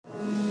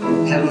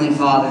Heavenly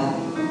Father,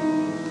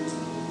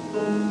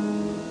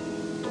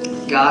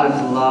 God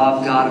of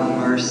love, God of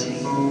mercy,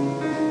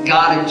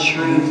 God of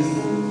truth,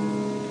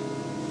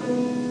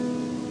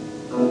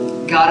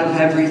 God of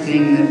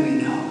everything that we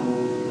know.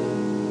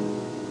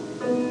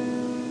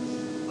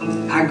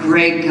 Our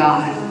great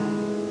God,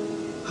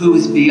 who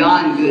is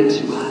beyond good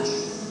to us.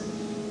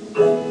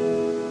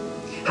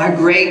 Our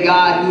great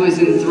God who is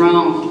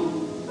enthroned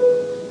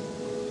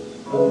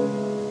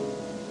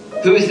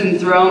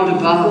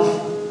above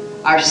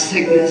our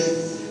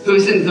sickness, who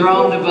is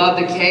enthroned above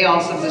the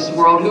chaos of this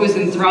world, who is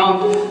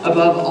enthroned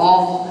above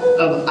all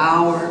of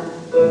our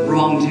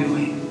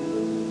wrongdoing.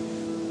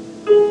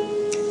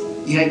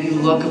 Yet you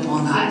look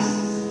upon us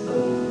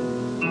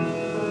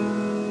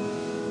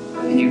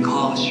and you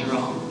call us your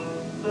own.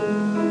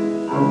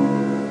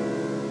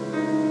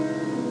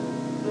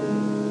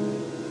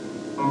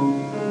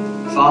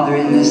 Father,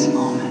 in this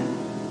moment,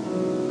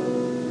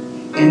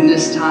 in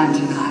this time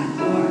tonight,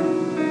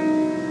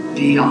 Lord,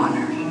 be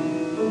honored,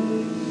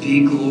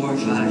 be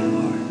glorified,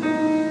 Lord.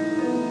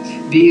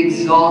 Be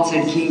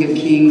exalted, King of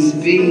Kings.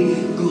 Be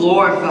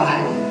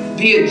glorified,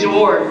 be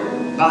adored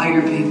by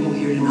your people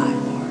here tonight,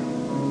 Lord.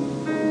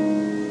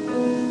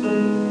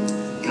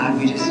 God,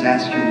 we just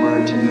ask your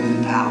word to move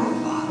in power,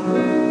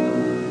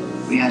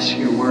 Father. We ask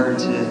your word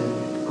to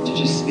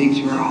just speak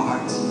to our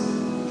hearts.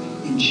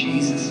 In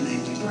Jesus'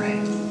 name we pray.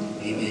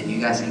 Amen. You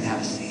guys can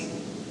have a seat.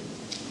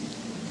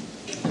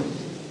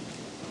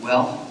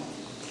 Well,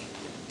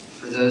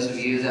 for those of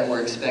you that were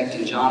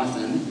expecting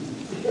Jonathan,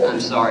 I'm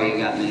sorry you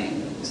got me.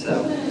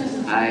 So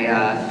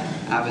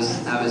I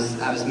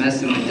was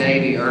messing with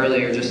Davey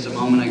earlier just a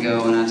moment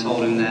ago, and I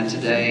told him that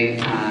today,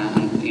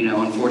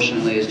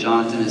 unfortunately, as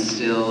Jonathan is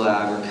still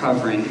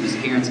recovering, Ms.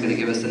 Kieran's going to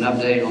give us an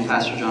update on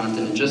Pastor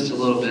Jonathan in just a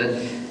little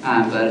bit.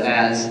 But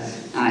as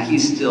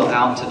he's still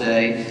out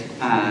today,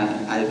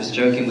 I was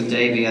joking with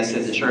Davey. I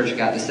said the church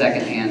got the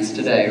second hands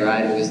today,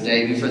 right? It was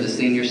Davey for the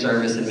senior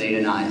service and me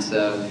tonight.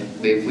 So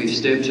we've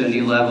stooped to a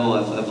new level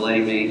of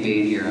letting me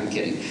be here. I'm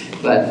kidding.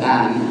 But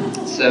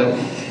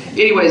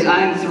anyways,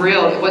 I'm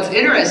thrilled. What's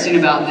interesting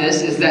about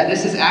this is that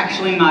this is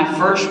actually my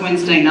first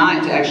Wednesday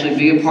night to actually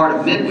be a part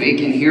of midweek,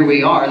 and here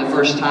we are, the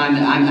first time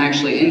that I'm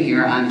actually in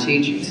here, I'm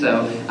teaching.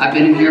 So I've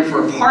been in here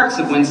for parts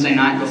of Wednesday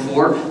night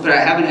before, but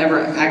I haven't ever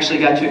actually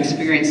got to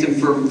experience them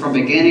from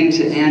beginning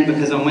to end,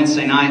 because on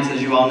Wednesday nights,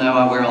 as you all know,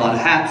 I wear a lot of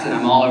hats, and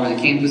I'm all over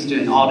the campus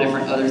doing all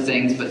different other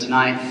things, but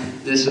tonight,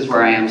 this is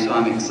where I am, so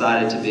I'm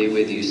excited to be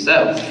with you.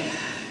 So,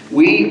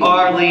 we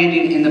are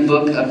landing in the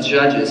book of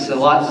Judges. So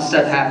lots of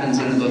stuff happens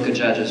in the book of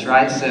Judges,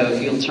 right? So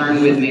if you'll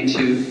turn with me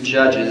to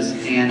Judges,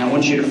 and I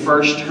want you to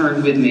first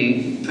turn with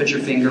me, put your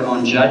finger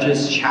on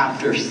Judges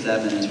chapter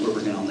 7 is where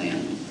we're going to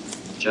land.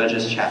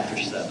 Judges chapter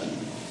 7.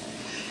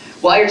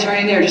 While you're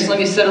turning there, just let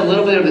me set a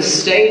little bit of a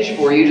stage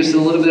for you, just a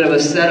little bit of a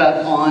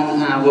setup on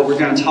what we're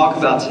going to talk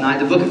about tonight.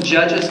 The book of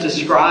Judges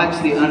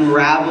describes the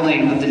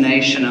unraveling of the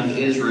nation of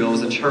Israel. It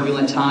was a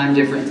turbulent time,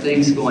 different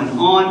things going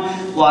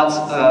on, lots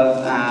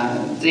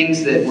of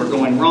things that were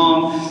going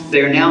wrong.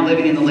 They are now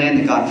living in the land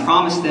that God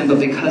promised them, but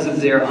because of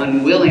their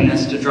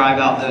unwillingness to drive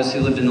out those who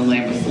lived in the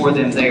land before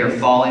them, they are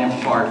falling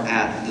apart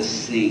at the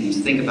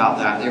seams. Think about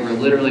that. They were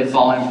literally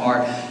falling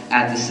apart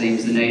at the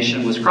seams. The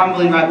nation was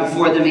crumbling right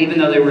before them, even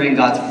though they were in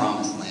God's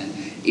promised land.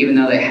 Even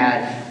though they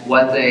had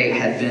what they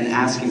had been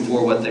asking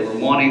for, what they were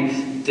wanting,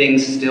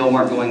 things still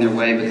weren't going their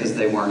way because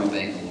they weren't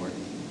obeying the Lord.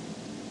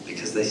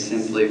 Because they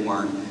simply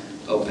weren't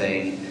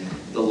obeying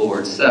the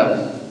Lord.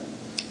 So,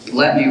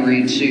 let me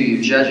read to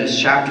you Judges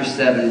chapter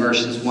 7,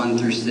 verses 1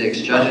 through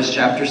 6. Judges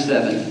chapter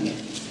 7,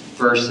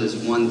 verses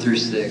 1 through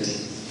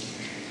 6.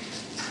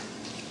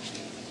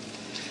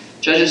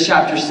 Judges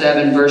chapter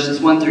 7, verses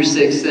 1 through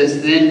 6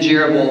 says, Then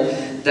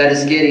Jerubbaal, that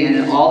is Gideon,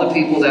 and all the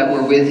people that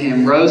were with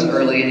him, rose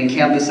early and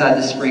encamped beside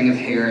the spring of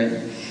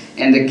Harod.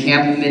 And the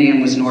camp of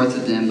Midian was north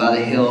of them, by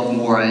the hill of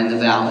Moreh in the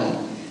valley.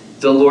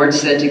 The Lord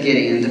said to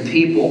Gideon, The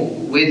people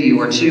with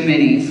you are too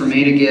many for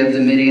me to give the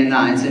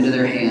Midianites into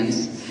their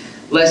hands.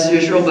 Lest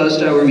Israel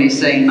boast over me,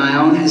 saying, My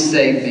own has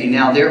saved me.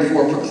 Now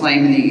therefore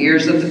proclaim in the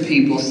ears of the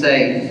people,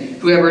 saying,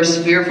 Whoever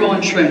is fearful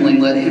and trembling,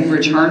 let him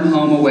return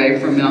home away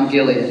from Mount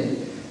Gilead.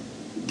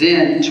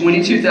 Then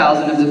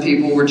 22,000 of the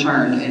people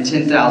returned, and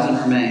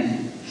 10,000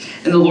 remained.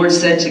 And the Lord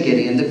said to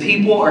Gideon, The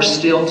people are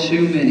still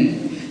too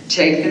many.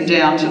 Take them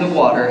down to the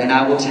water, and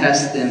I will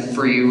test them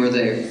for you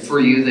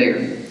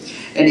there.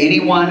 And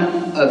anyone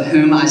of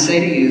whom I say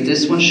to you,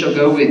 This one shall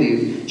go with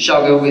you,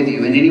 shall go with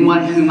you. And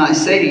anyone whom I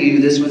say to you,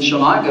 This one shall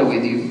not go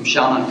with you,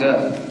 shall not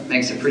go.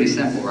 Makes it pretty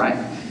simple, right?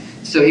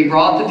 So he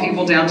brought the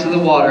people down to the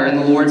water, and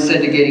the Lord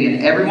said to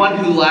Gideon, Everyone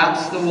who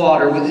laps the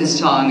water with his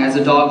tongue as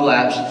a dog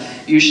laps,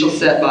 you shall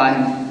set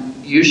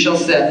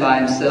by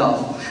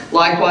himself.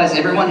 Likewise,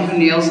 everyone who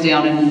kneels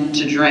down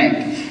to drink.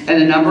 And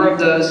the number of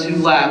those who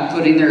lapped,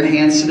 putting their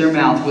hands to their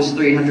mouth, was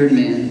 300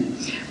 men.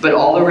 But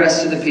all the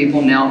rest of the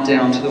people knelt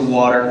down to the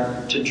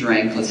water to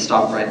drink. Let's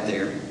stop right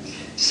there.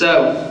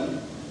 So,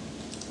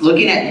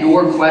 looking at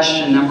your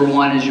question, number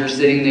one, as you're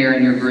sitting there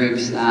in your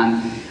groups,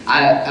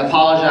 I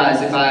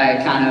apologize if I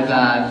kind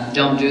of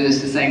don't do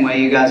this the same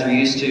way you guys are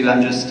used to.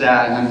 I'm just,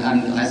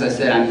 as I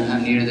said,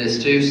 I'm new to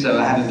this too, so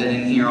I haven't been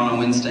in here on a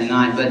Wednesday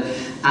night. But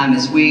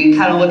as we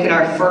kind of look at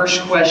our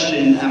first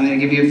question, I'm going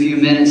to give you a few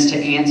minutes to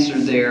answer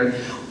there.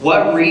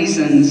 What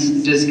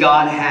reasons does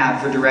God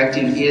have for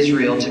directing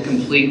Israel to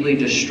completely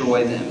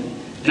destroy them?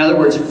 In other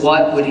words,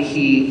 what would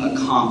He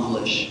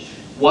accomplish?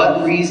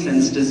 What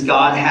reasons does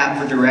God have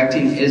for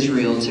directing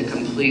Israel to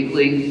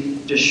completely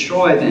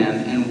destroy them,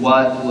 and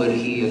what would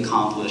He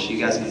accomplish? You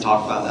guys can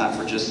talk about that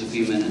for just a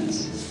few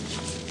minutes.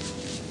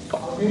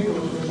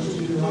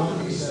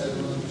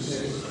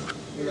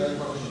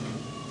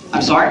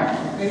 I'm sorry?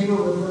 Paper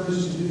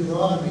refers to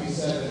Deuteronomy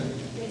 7,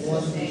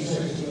 1 through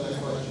 6 to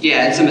that question.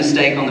 Yeah, it's a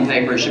mistake on the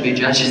paper. It should be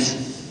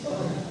Judges.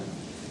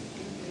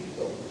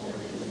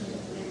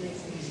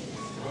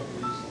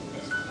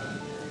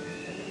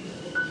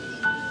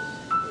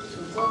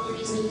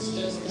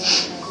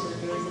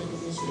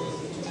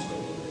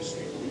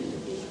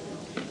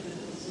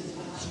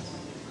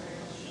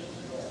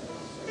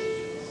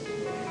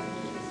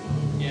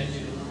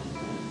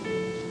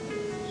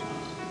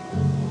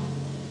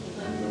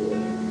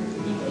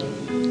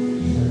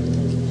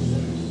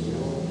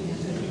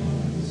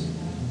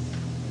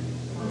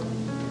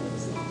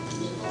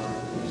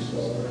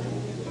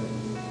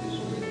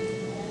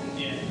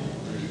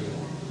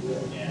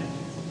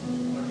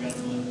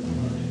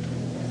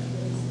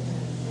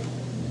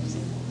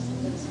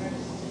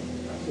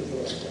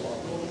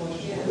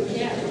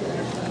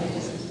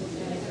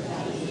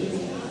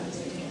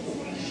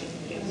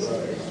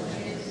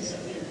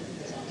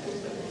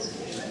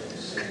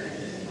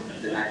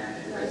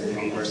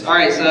 All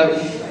right, so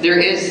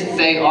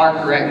they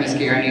are correct, Miss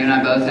Karen. You and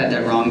I both had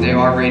that wrong. They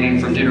are reading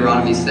from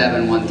Deuteronomy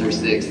 7, 1 through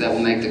 6. That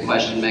will make the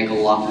question make a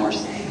lot more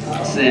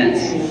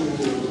sense.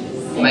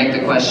 Will make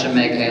the question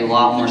make a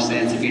lot more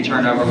sense. If you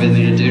turn over with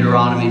me to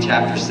Deuteronomy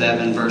chapter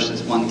 7,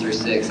 verses 1 through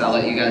 6, I'll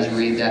let you guys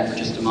read that for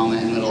just a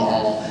moment, and it'll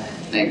all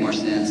make more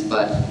sense.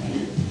 But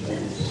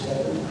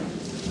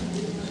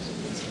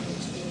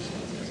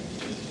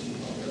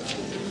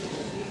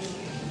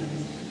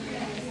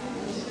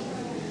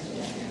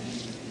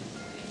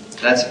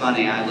that's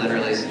funny. I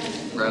literally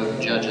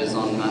wrote Judges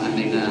on my,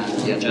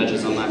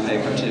 Judges on my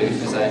paper too,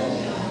 because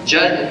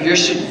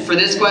for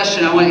this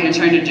question, I want you to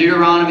turn to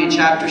Deuteronomy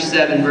chapter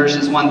 7,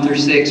 verses 1 through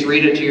 6.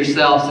 Read it to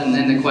yourselves, and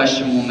then the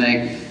question will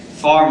make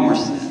far more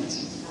sense.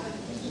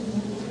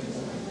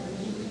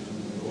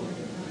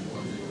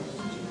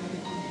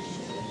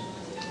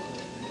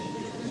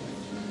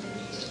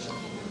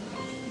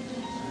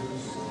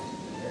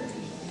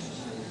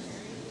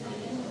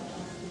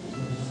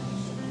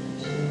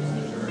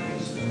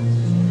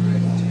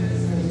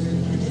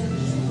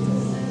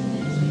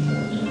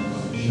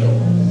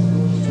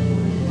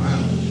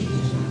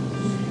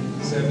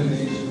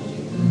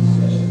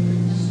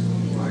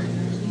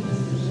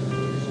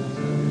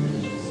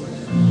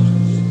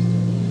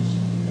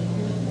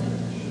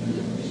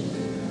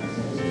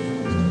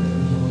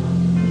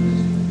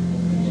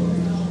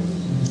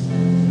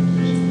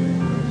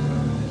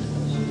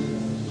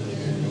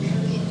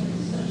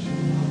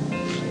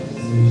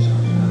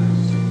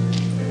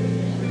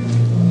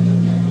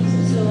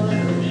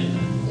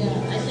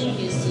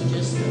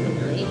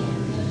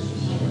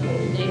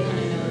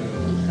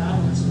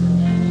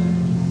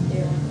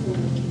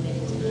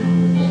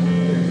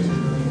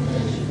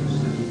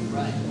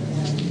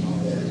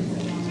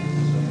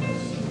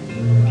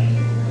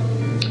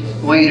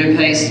 I want you to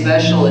pay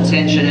special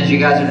attention as you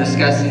guys are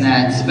discussing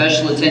that.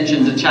 Special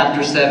attention to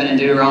chapter 7 in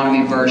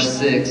Deuteronomy, verse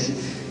 6.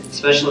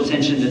 Special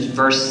attention to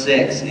verse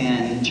 6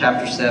 in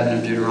chapter 7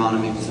 of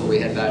Deuteronomy before we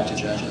head back to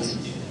Judges.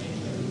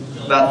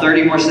 About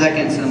 30 more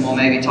seconds, and we'll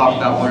maybe talk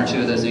about one or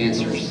two of those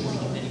answers.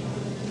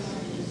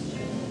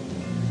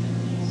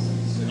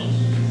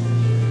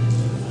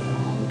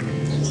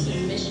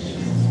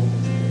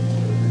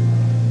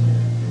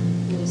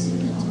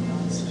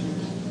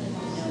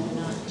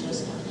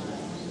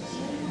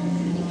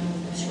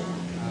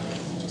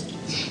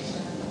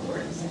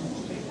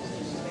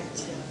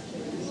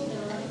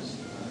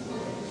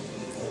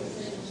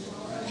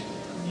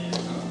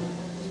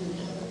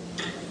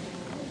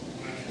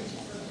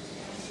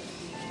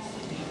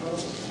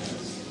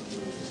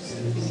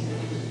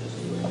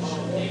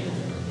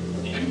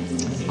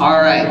 All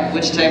right,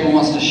 which table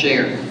wants to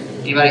share?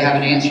 Anybody have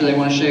an answer they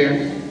want to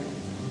share?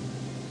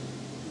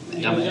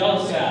 He's a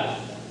jealous God.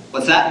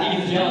 What's that?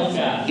 He's a jealous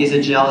God. He's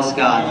a jealous He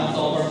God. wants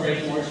all of our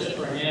praise and worship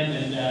for Him,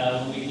 and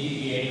when we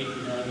deviate,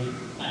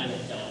 he's kind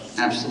of jealous.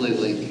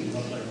 Absolutely.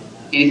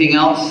 Anything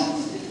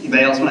else?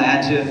 Anybody else want to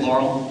add to it?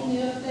 Laurel?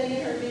 If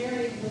they are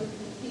married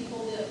with the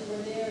people that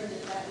were there,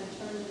 that would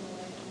turn them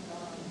away from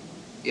God.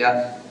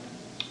 Yep.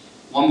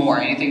 One more.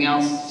 Anything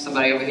else?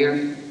 Somebody over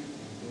here?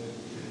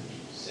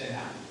 Sin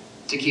out.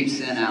 To keep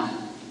sin out.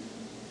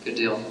 Good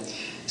deal.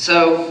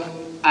 So,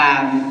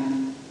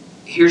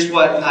 here's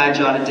what I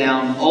jotted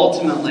down.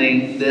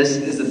 Ultimately, this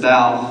is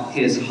about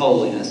His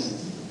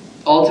holiness.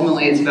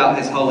 Ultimately, it's about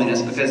His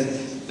holiness, because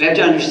we have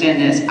to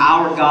understand this.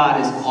 Our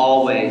God is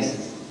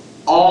always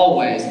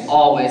always,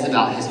 always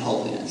about his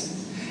holiness.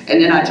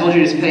 And then I told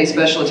you to pay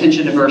special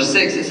attention to verse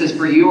 6. It says,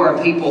 "For you are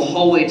a people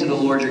holy to the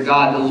Lord your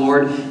God. The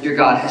Lord your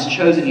God has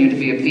chosen you to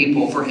be a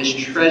people for his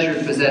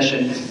treasured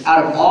possession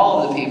out of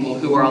all of the people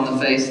who are on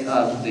the face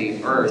of the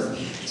earth."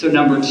 So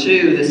number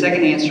 2, the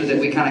second answer that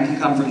we kind of can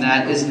come from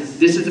that is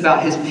this is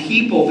about his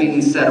people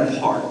being set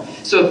apart.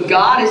 So if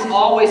God is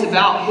always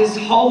about his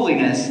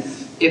holiness,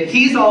 if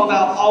he's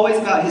always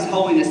about his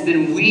holiness,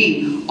 then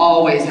we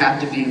always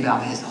have to be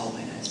about his holiness.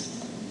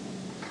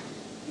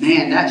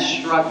 Man, that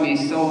struck me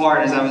so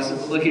hard as I was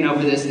looking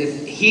over this.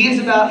 If he is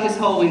about his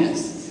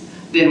holiness,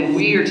 then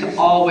we are to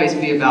always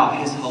be about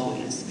his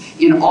holiness.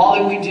 In all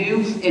that we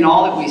do, in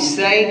all that we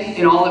say,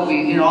 in all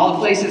the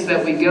places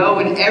that we go,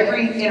 in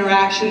every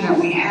interaction that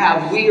we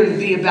have, we are to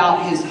be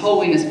about his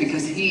holiness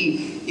because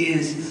he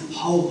is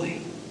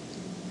holy.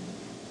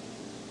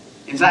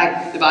 In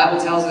fact, the Bible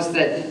tells us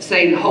that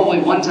saying holy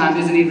one time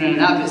isn't even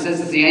enough. It says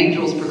that the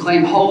angels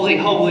proclaim, "Holy,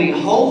 holy,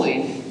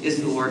 holy is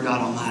the Lord God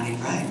Almighty,"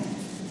 right?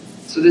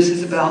 So this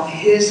is about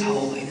his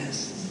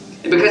holiness.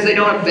 And because they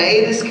don't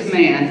obey this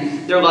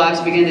command, their lives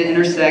begin to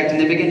intersect and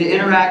they begin to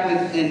interact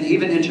with and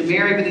even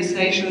intermarry with these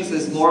nations,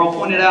 as Laurel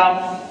pointed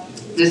out.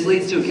 This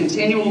leads to a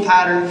continual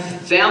pattern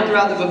found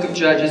throughout the book of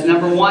Judges.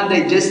 Number 1,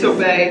 they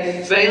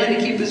disobey, failing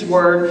to keep his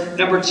word.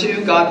 Number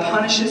 2, God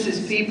punishes his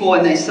people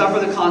and they suffer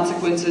the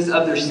consequences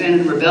of their sin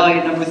and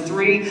rebellion. Number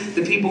 3,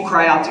 the people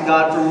cry out to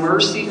God for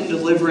mercy and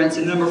deliverance.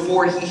 And number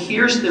 4, he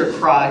hears their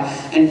cry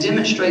and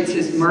demonstrates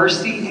his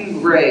mercy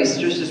and grace,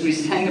 just as we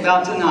sang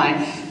about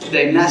tonight.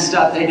 They messed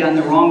up, they done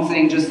the wrong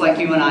thing, just like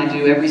you and I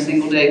do every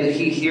single day. But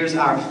he hears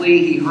our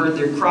plea, he heard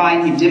their cry,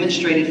 and he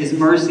demonstrated his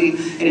mercy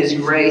and his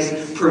grace,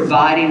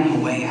 providing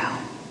a way out.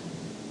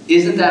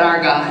 Isn't that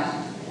our God?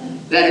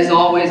 That is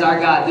always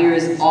our God. There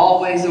is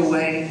always a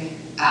way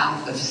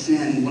out of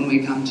sin when we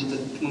come to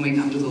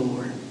the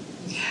Lord.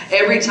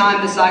 Every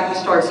time the cycle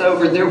starts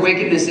over, their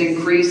wickedness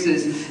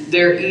increases,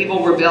 their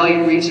evil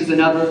rebellion reaches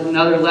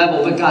another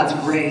level, but God's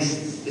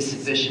grace is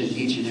sufficient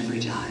each and every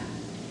time.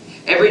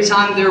 Every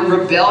time their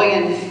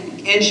rebellion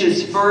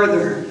inches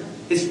further,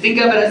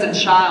 think of it as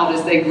a child.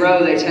 As they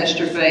grow, they test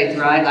your faith,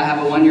 right? I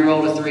have a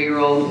 1-year-old, a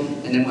 3-year-old,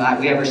 and then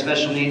we have our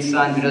special needs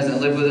son who doesn't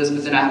live with us,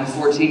 but then I have a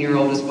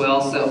 14-year-old as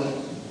well. So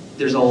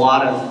there's a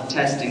lot of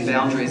testing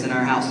boundaries in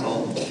our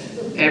household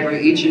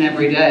each and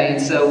every day.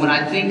 And so when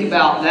I think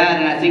about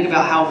that and I think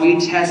about how we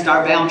test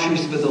our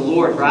boundaries with the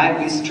Lord, right?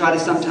 We try to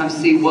sometimes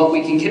see what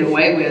we can get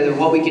away with or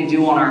what we can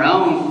do on our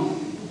own.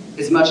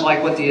 It's much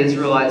like what the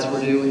Israelites were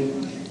doing.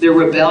 Their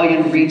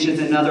rebellion reaches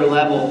another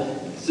level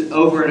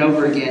over and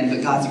over again,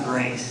 but God's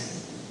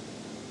grace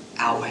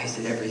outweighs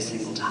it every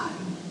single time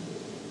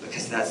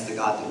because that's the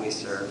God that we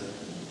serve.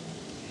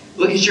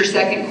 Look at your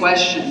second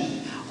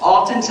question.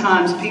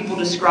 Oftentimes, people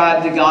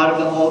describe the God of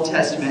the Old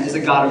Testament as a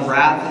God of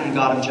wrath and a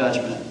God of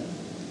judgment.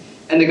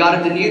 And the God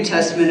of the New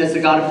Testament as the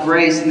God of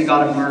grace and the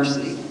God of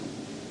mercy.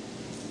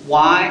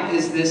 Why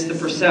is this the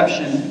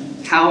perception?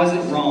 How is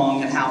it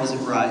wrong and how is it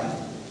right?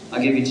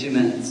 I'll give you 2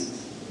 minutes.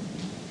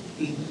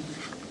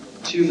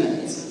 2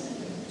 minutes.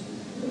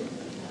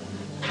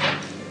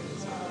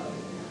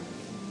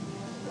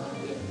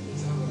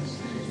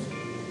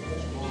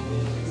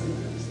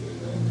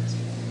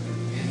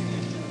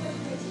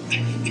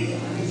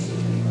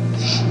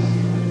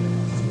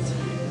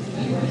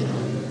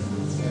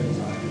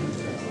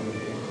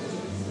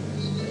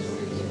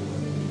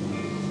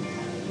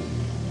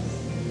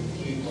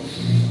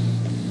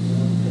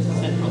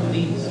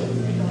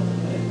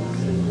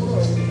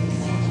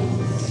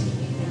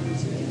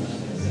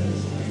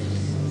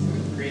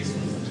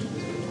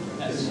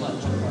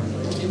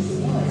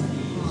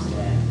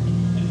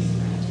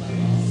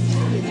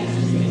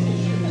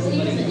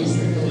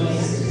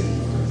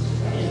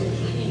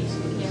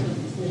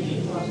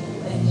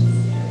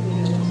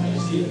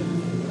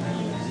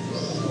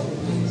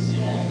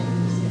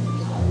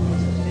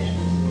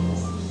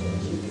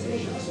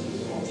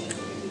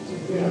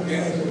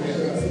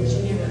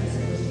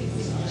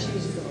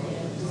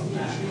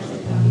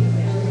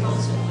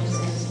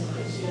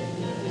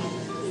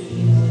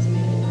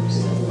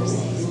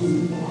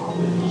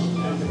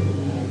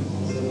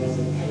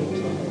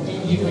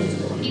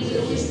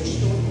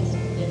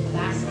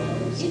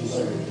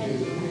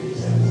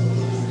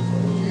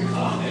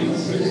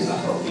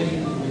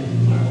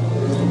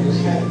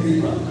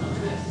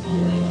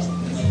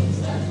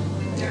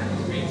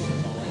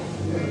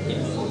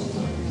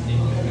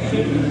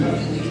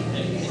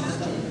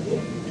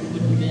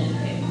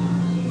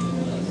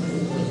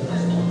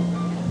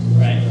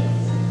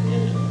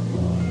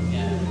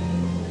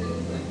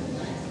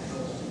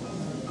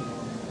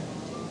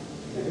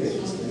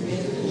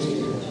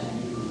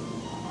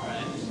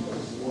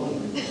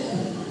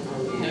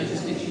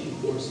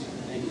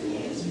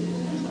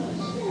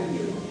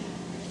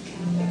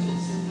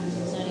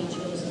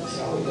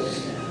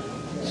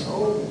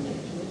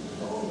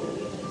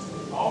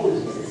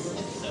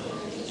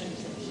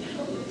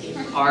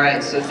 All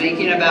right, so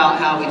thinking about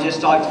how we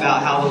just talked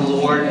about how the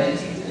Lord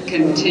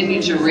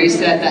continued to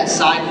reset that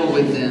cycle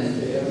with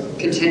them,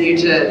 continue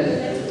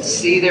to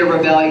see their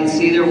rebellion,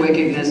 see their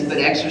wickedness, but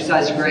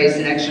exercise grace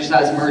and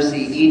exercise mercy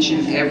each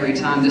and every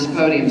time. This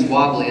podium's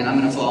wobbly, and I'm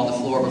going to fall on the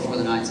floor before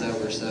the night's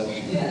over, so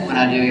when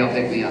I do, y'all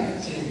pick me up.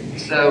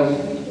 So,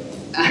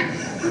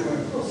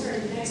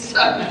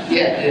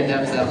 yeah, that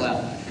was out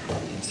loud.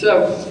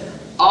 So,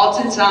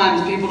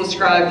 oftentimes people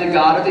describe the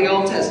God of the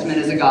Old Testament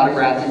as a God of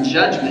wrath and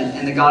judgment,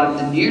 and the God of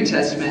the New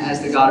Testament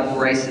as the God of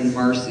grace and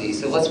mercy.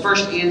 So let's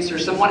first answer,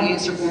 someone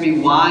answer for me,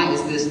 why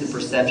is this the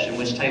perception?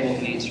 Which table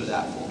can answer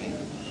that for me?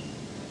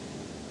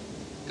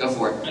 Go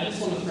for it. I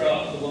just want to throw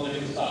out the woman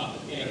who was caught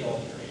in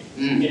adultery.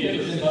 If it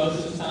was in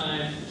Moses'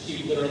 time,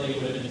 she literally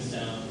would have been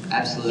stoned.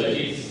 Absolutely. So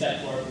Jesus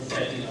stepped forward and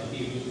said,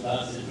 he who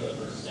without sin throw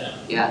the first stone.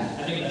 Yeah.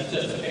 I think that's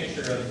just a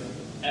picture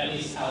of at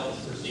least how it's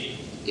perceived.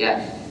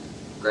 Yeah.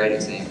 Great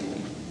example.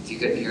 If you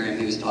couldn't hear him,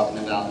 he was talking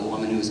about the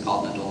woman who was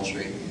caught in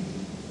adultery.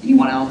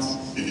 Anyone else?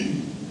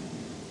 In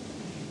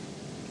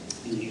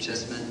the New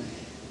Testament.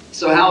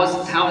 So how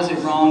is it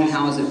wrong and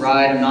how is it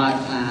right? I'm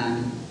not.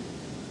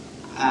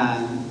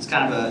 It's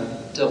kind of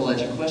a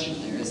double-edged question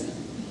there, isn't it?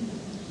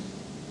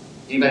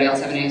 Anybody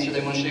else have an answer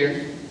they want to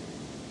share?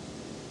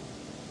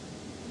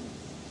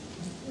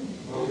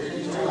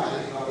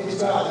 It's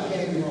God, it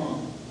can't be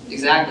wrong.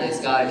 Exactly,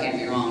 it's God. It can't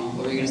be wrong.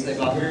 What were you going to say,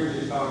 Bob? We were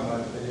just talking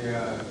about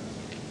the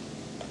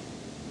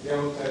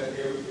guilt that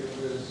it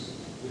was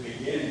the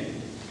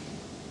beginning.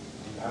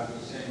 And God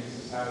was saying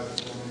this is how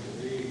it's going to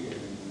be,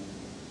 and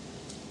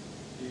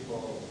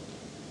people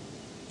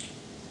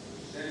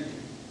were sinning.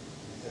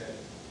 He said,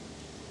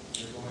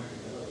 you're going to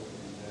go,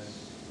 and that's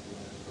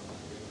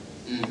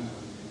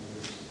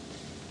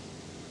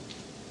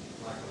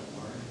like a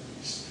learning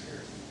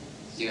experience.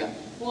 Yeah.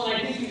 Well, and I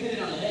think you hit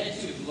it on the head,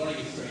 too, with the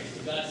learning experience.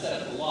 If God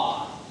set up the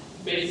law,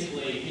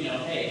 basically,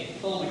 hey,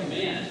 follow my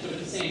commands, but at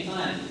the same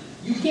time,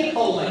 you can't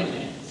follow my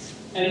commands.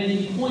 And then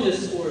you point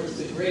us towards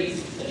the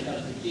grace that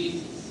comes through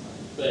Jesus.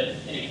 But,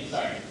 anyway,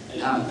 sorry.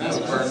 No, that's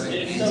perfect.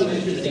 It's so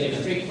interesting. It's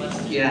a great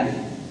question.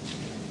 Yeah.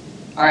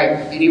 All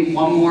right.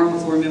 One more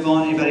before we move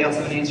on? Anybody else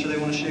have an answer they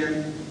want to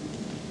share?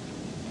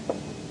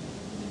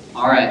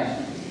 All right.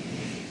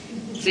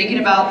 Thinking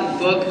about the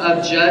book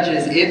of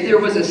Judges, if there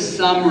was a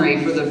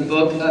summary for the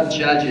book of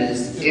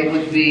Judges, it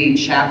would be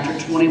chapter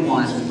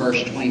 21,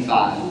 verse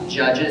 25.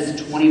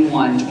 Judges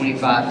 21,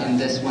 25, and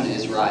this one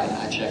is right.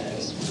 I checked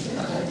this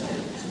one.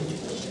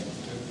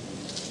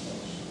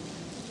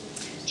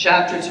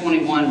 Chapter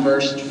 21,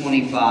 verse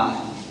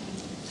 25.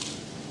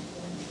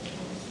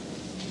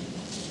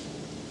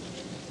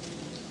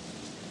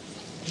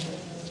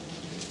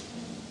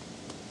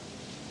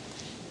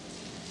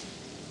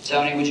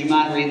 Tony, would you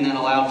mind reading that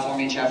aloud for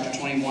me? Chapter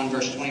 21,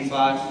 verse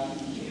 25.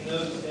 In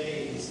those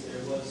days,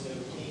 there was no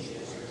king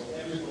in Israel.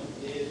 Everyone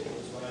did what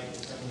was right in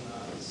his own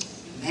eyes.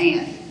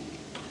 Man.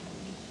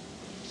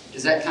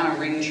 Does that kind of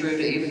ring true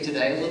to even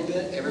today a little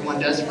bit? Everyone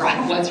does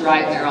what's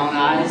right in their own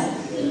eyes,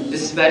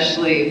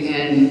 especially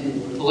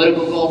in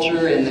political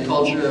culture, in the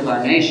culture of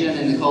our nation,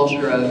 in the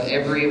culture of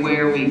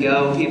everywhere we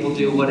go. People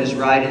do what is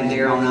right in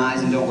their own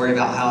eyes and don't worry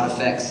about how it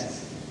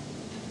affects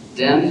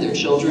them, their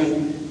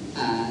children,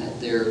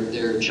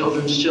 their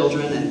children's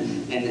children,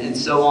 and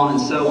so on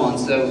and so on.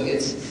 So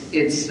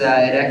it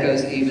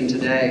echoes even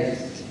today.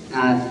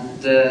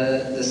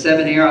 The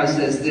Seven Arrows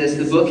says this.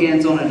 The book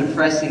ends on a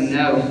depressing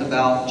note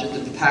about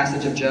the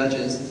passage of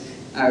Judges,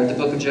 or the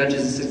book of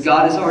Judges. It says,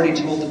 God has already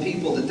told the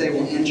people that they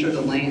will enter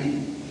the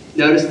land.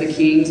 Notice the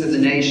kings of the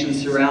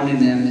nations surrounding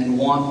them and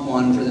want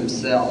one for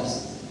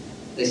themselves.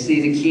 They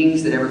see the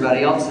kings that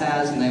everybody else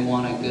has, and they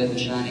want a good and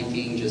shiny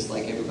king just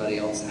like everybody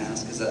else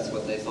has, because that's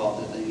what they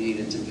thought that they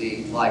needed to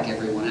be, like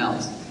everyone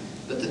else.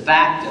 But the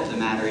fact of the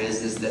matter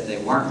is that they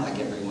weren't like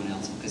everyone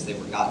else because they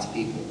were God's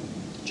people.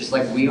 Just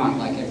like we aren't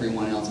like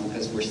everyone else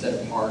because we're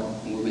set apart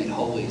and we're made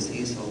holy as He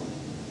is holy.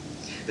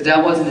 But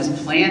that wasn't His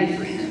plan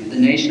for Him. The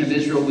nation of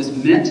Israel was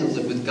meant to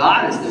live with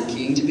God as their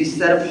king, to be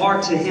set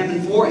apart to Him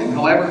and for Him.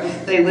 However,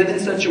 they live in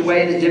such a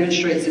way that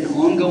demonstrates an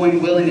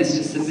ongoing willingness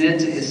to submit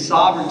to His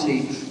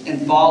sovereignty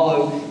and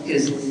follow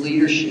His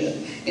leadership.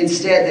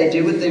 Instead, they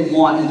do what they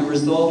want, and the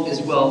result is,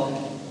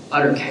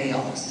 utter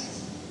chaos.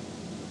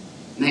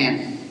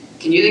 Man,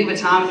 can you think of a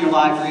time in your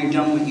life where you've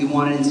done what you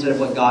wanted instead of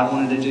what God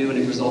wanted to do, and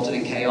it resulted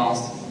in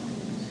chaos?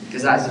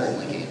 Because I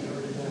certainly can.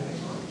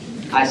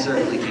 I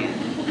certainly can.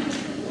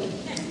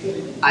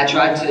 I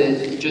tried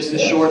to, just a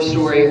short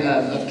story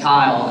of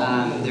Kyle.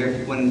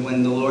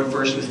 When the Lord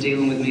first was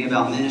dealing with me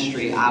about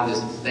ministry, I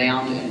was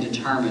bound and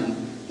determined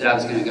that I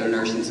was going to go to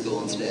nursing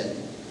school instead.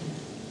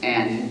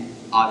 And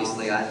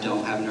obviously I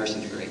don't have a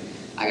nursing degree.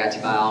 I got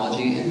to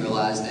biology and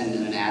realized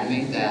in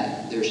anatomy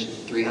that there's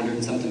 300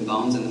 and something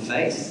bones in the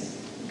face,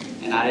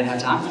 and I didn't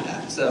have time for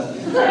that. So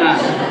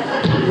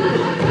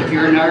if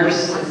you're a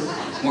nurse,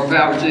 more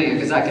power to you,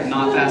 because I could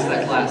not pass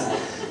that class.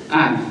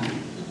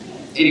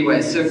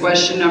 Anyway, so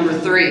question number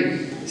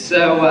 3.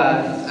 So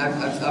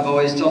I've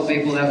always told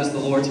people that was the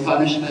Lord's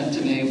punishment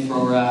to me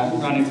for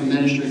running for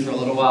ministry for a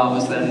little while,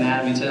 was that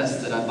anatomy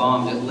test that I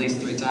bombed at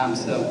least 3 times.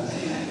 So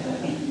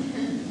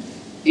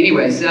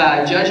Anyways,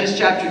 Judges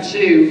chapter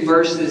 2,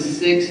 verses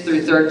 6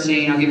 through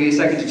 13. I'll give you a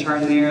second to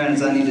turn there,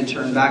 as I need to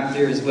turn back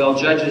there as well.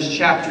 Judges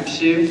chapter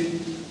 2,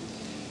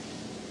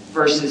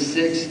 verses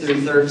 6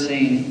 through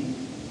 13.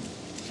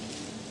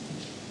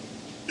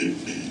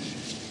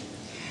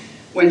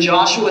 When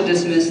Joshua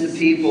dismissed the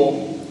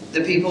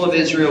people of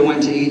Israel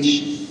went to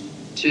each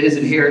to his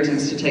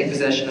inheritance to take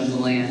possession of the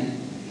land.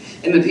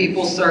 And the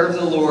people served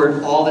the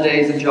Lord all the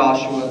days of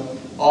Joshua,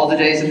 all the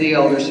days of the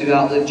elders who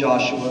outlived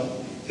Joshua,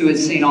 who had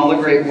seen all the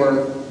great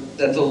work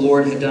that the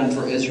Lord had done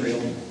for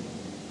Israel.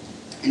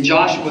 And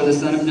Joshua, the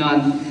son of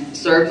Nun,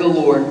 served the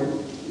Lord,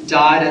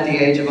 died at the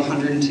age of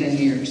 110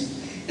 years.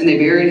 And they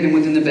buried him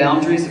within the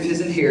boundaries of his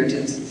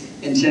inheritance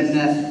in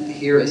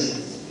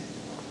Timnath-Heres.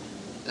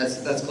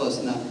 That's close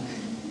enough.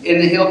 In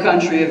the hill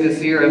country of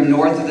Ephraim,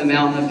 north of the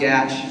mountain of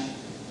Gaash,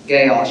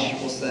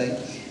 we'll say.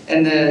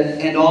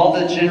 And all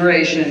the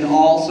generation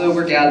also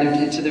were gathered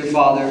into their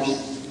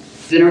fathers.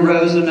 Then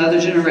arose another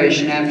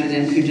generation after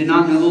them who did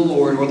not know the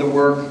Lord or the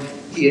work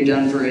he had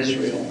done for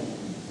Israel.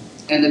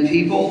 And the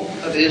people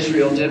of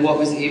Israel did what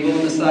was evil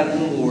in the sight of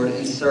the Lord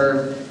and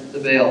served the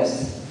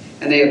Baals.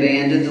 And they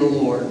abandoned the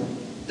Lord,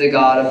 the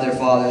God of their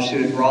fathers,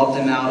 who had brought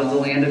them out of the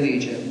land of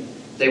Egypt.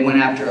 They went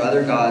after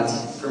other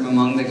gods from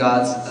among the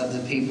gods of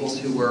the peoples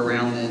who were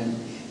around them,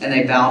 and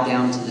they bowed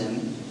down to them.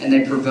 And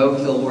they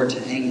provoked the Lord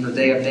to anger.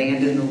 They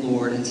abandoned the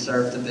Lord and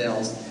served the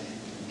Baals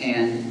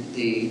and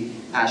the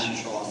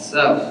Ashtaroth.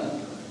 So,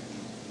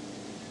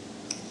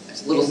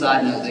 a little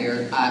side note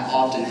there, I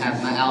often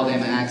have, my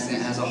Alabama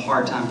accent has a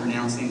hard time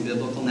pronouncing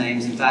biblical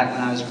names. In fact,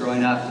 when I was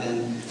growing up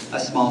in a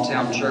small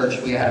town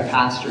church, we had a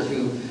pastor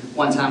who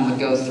one time would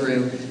go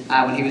through,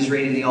 when he was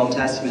reading the Old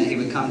Testament, he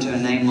would come to a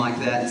name like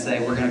that and say,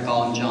 we're going to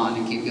call him John,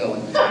 and keep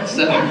going.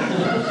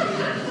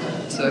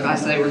 So if I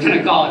say we're going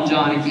to call him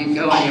John and keep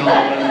going, you all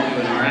know what I'm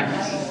doing, all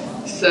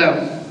right?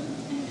 So,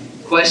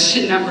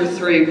 question number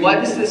 3, what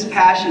does this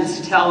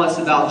passage tell us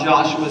about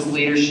Joshua's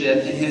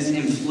leadership and his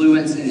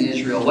influence in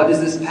Israel? What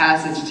does this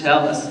passage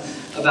tell us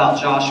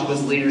about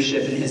Joshua's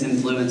leadership and his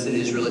influence in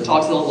Israel? It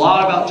talks a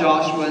lot about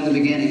Joshua in the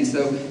beginning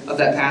of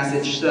that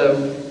passage.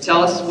 So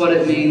tell us what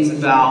it means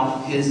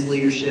about his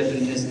leadership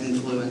and his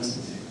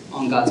influence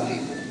on God's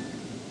people.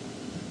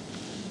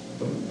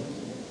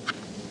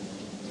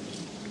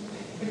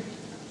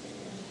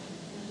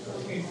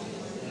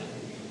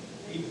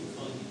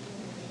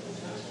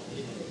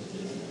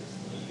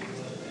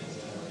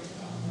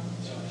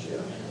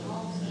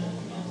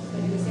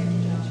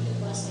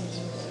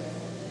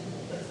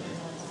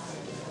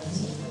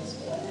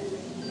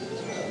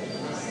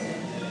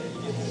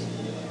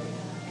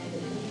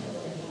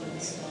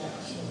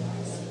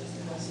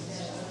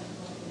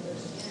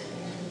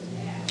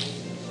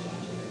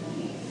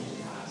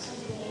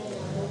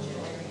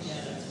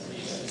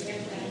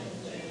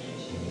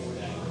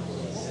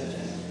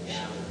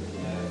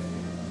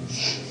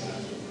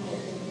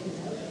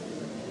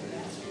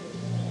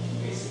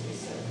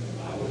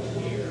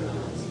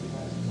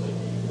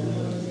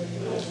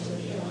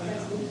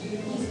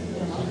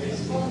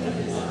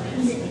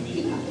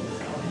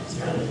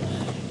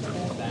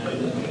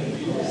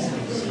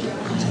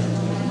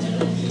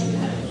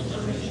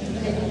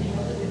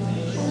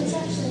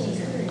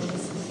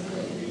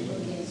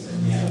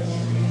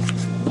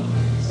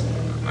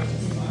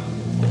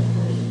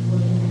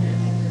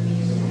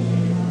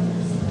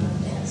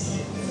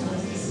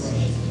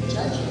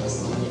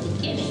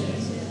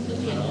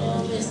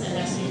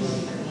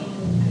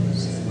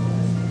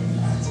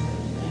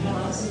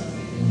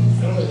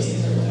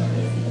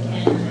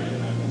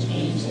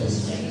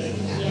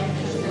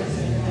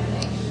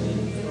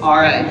 All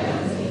right.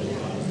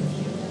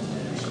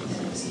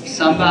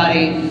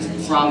 Somebody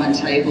from a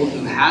table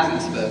who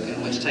hasn't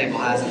spoken. Which table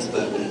hasn't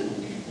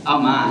spoken? Oh,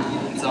 mine.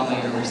 It's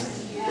only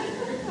yours.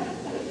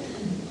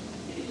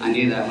 I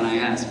knew that when I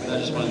asked, but I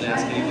just wanted to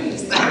ask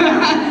anyways.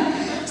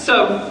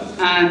 So,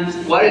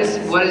 what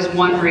is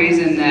one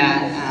reason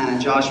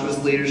that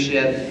Joshua's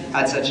leadership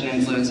had such an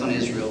influence on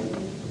Israel?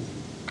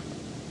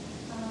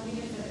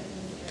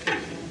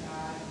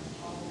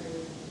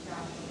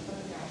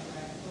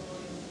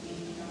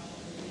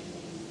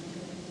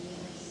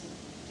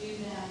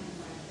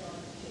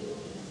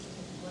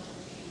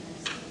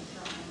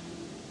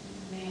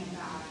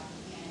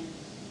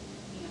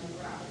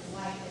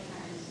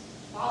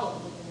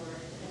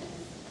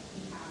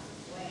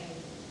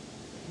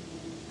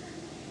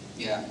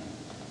 Yeah.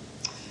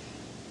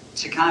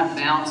 To kind of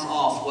bounce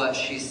off what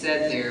she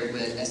said there, but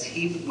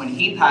when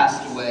he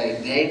passed away,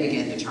 they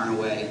began to turn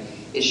away.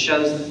 It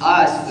shows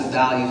us the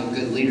value of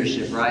good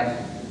leadership, right?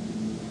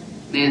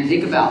 Man,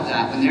 think about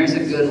that. When there's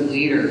a good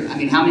leader, I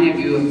mean, how many of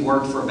you have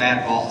worked for a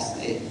bad boss?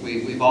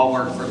 We've all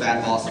worked for a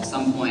bad boss at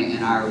some point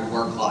in our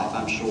work life,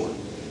 I'm sure.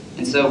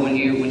 And so when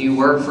you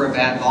work for a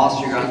bad boss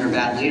or you're under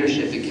bad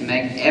leadership, it can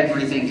make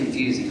everything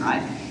confusing,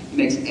 right? It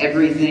makes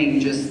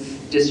everything just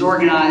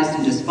disorganized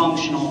and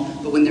dysfunctional.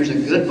 But when there's a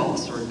good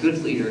boss or a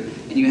good leader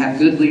and you have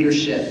good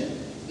leadership,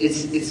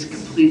 it's a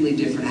completely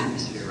different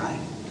atmosphere, right?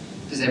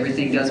 Because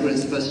everything does what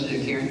it's supposed to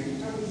do. Karen?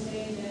 Are we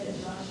saying that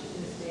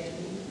Joshua is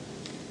standing?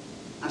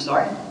 I'm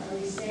sorry? Are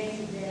we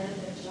saying then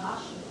that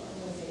Joshua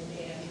was a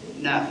bad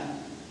leader? No.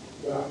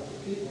 Well,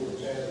 the people were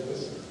bad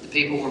listeners. The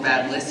people were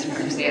bad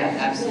listeners. Yeah,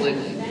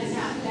 absolutely. That's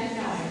how I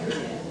heard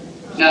it.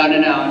 No,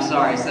 I'm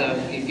sorry. So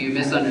if you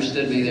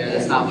misunderstood me there,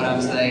 that's not what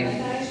I'm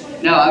saying.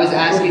 No, I was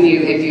asking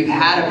you if you've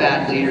had a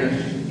bad leader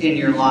in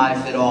your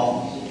life at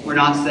all. We're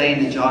not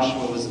saying that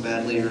Joshua was a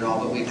bad leader at all,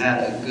 but we've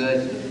had a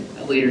good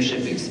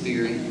leadership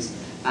experience.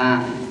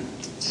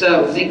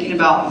 So thinking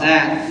about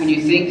that, when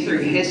you think through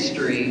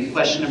history,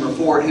 question number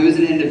 4, who is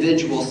an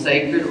individual,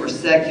 sacred or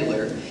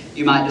secular,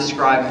 you might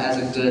describe as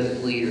a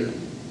good leader?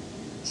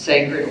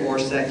 Sacred or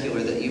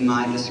secular that you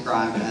might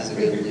describe as a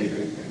good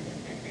leader?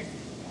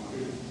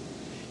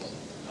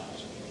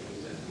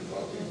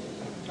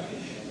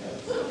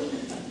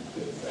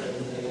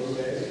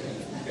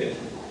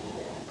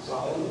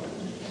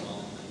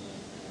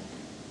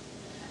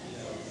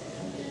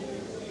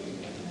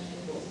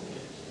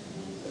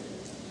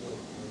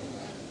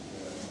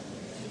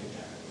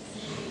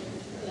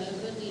 A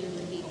good leader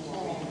would be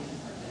Paul. I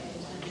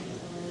think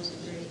Paul was a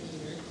great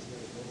leader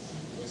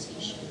because he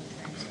showed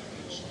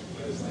transformation.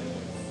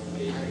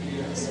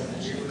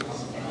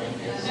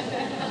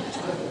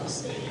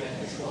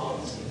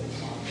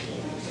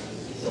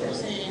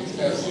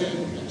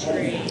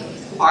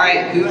 All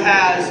right, who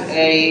has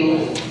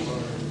a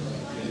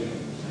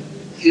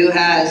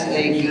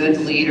good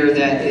leader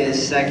that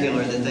is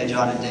secular that they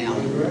jotted down?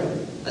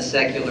 A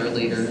secular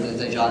leader that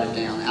they jotted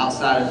down.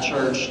 Outside of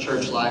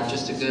church life,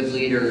 just a good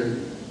leader,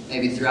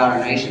 maybe throughout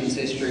our nation's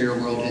history or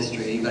world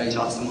history. Anybody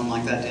jot someone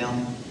like that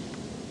down?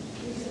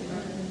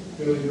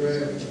 Billy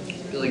Graham.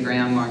 Billy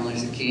Graham, Martin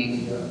Luther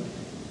King.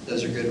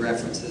 Those are good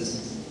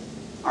references.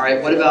 All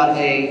right, what about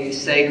a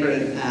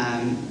sacred,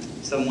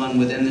 someone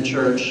within the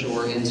church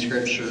or in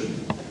Scripture?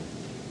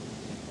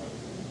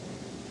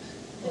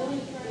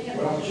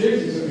 Well,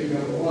 Jesus would be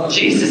number one.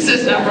 Jesus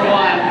is number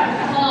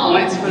 1.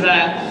 Points for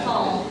that.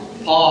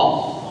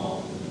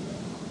 Paul.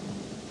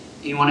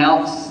 Anyone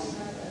else?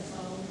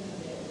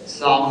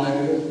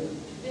 Solomon.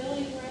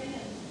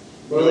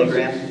 Billy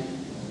Graham.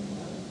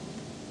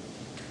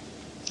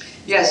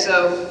 Yeah,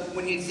 so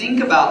when you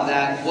think about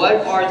that,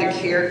 what are the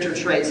character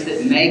traits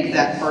that make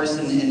that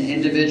person an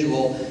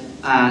individual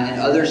and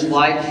others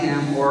like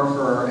him or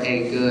her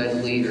a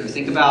good leader?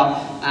 Think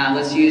about,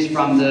 let's use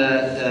from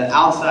the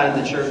outside of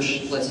the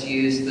church, let's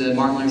use the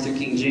Martin Luther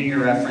King Jr.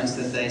 reference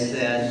that they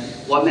said,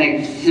 what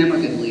made him a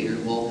good leader?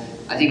 Well,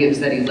 I think it was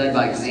that he led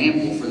by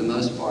example for the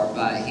most part.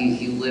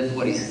 He lived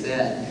what he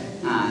said.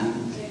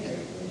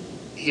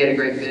 He had a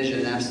great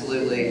vision,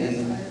 absolutely,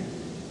 and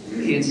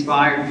he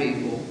inspired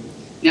people.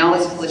 Now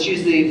let's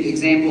use the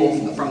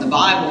example from the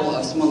Bible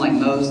of someone like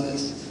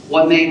Moses.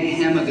 What made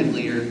him a good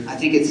leader? I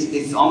think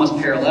it's almost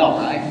parallel,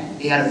 right?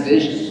 He had a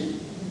vision.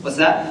 What's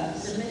that?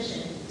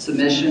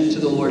 Submission to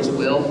the Lord's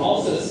will.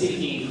 Also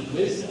seeking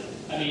wisdom.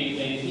 I mean,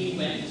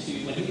 when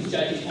he was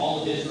judging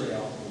all of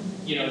Israel,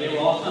 they were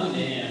all coming to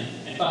him,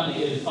 and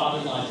finally his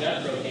father-in-law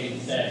Jethro came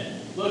and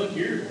said, look,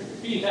 you're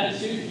being kind of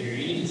stupid here.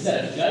 You need to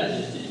set up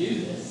judges to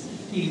do this.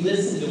 He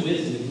listened to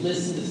wisdom. He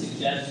listened to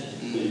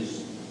suggestions,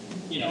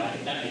 which, I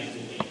think that makes a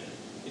good leader.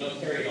 You don't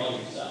carry it all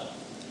yourself.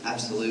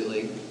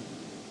 Absolutely.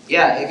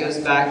 Yeah, it goes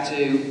back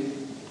to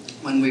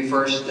when we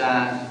first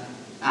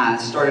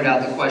started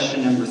out the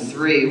question number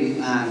 3.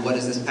 What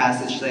does this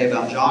passage say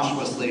about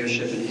Joshua's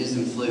leadership and his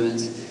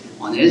influence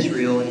on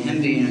Israel and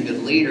him being a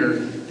good leader?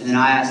 And then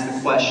I asked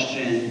the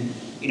question,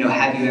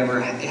 have you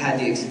ever had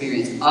the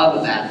experience of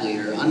a bad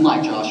leader?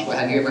 Unlike Joshua,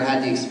 have you ever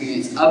had the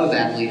experience of a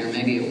bad leader,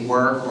 maybe at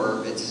work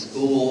or at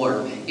school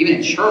or even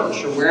at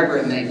church or wherever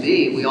it may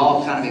be? We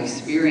all kind of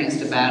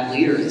experienced a bad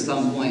leader at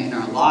some point in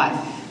our life.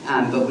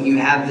 But when you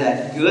have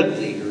that good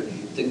leader,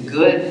 the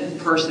good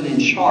person in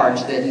charge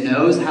that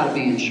knows how to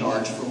be in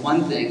charge, for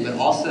one thing, but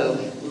also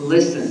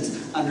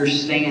listens,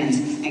 understands,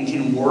 and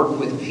can work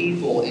with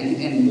people,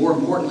 and more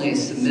importantly,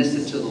 is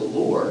submissive to the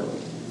Lord,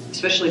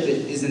 especially if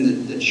it is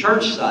in the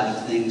church side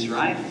of things,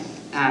 right?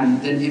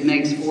 Then it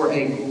makes for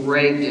a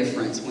great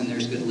difference when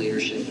there's good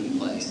leadership in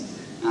place.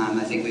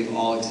 I think we've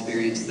all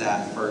experienced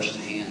that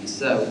firsthand.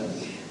 So,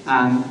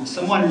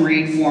 someone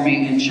read for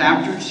me in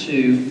chapter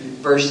 2,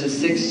 verses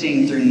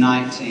 16 through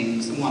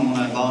 19. Someone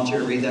want to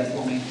volunteer to read that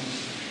for me?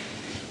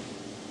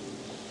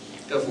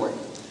 Go for it.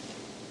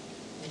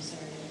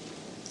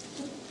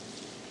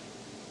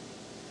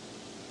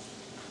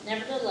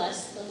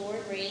 Nevertheless, the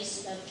Lord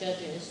raised up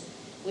judges,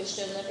 which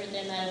delivered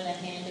them out of the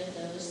hand of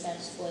those that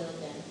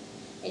spoiled them.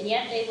 And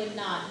yet they would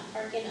not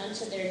hearken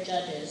unto their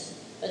judges,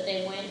 but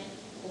they went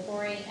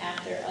whoring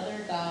after other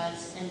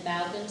gods, and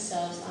bowed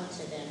themselves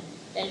unto them,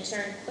 then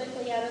turned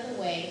quickly out of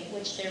the way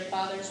which their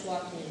fathers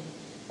walked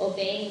in,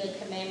 obeying the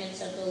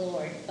commandments of the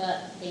Lord,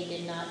 but they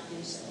did not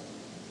do so.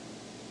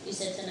 You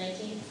said to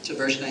 19? To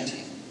verse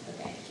 19.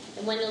 Okay.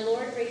 And when the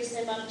Lord raised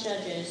them up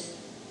judges,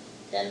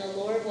 then the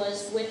Lord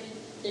was with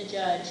the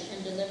judge,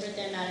 and delivered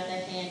them out of the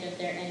hand of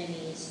their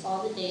enemies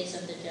all the days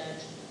of the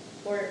judge.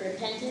 For it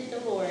repented the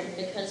Lord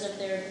because of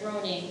their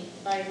groaning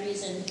by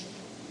reason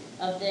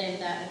of them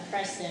that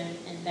oppressed them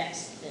and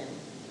vexed them.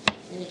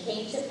 And it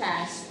came to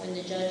pass, when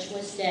the judge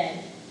was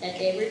dead, that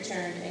they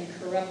returned and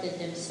corrupted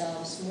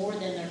themselves more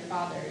than their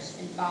fathers,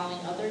 in following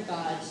other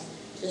gods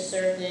to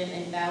serve them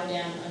and bow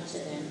down unto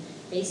them.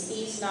 They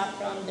ceased not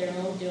from their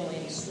own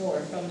doings, nor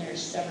from their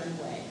stubborn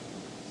way.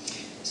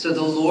 So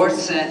the Lord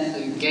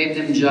gave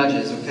them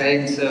judges,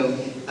 okay? So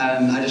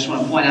I just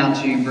want to point out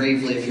to you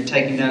briefly, if you're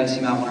taking notes,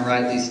 you might want to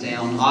write these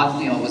down.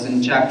 Othniel was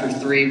in chapter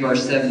 3,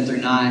 verse 7 through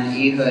 9.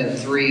 Ehud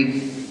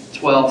 3,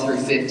 12 through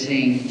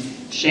 15.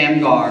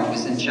 Shamgar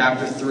was in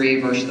chapter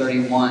 3, verse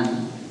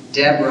 31.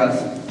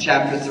 Deborah,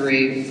 chapter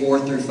 3, 4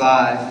 through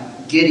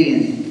 5.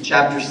 Gideon,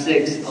 chapter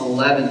 6,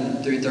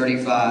 11 through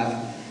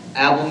 35.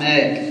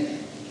 Abimelech,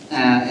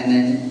 and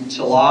then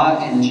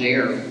Shelah and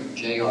Jair.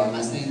 J.R. Am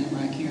I saying that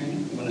right, Karen?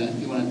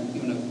 You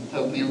wanna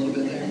poke me a little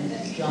bit there?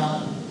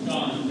 John.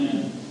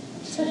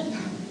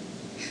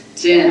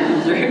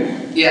 10 through.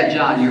 Yeah,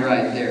 John, you're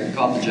right there.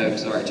 Caught the joke.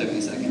 Sorry, it took me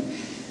a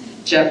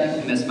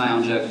second. Missed my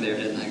own joke there,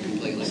 didn't I?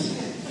 Completely.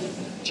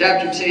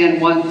 Chapter 10,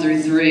 1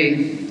 through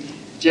 3.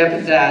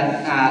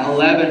 Jephthah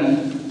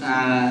 11.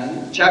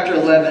 Chapter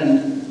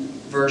 11,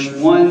 verse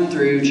 1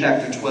 through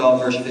chapter 12,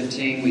 verse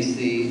 15. We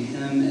see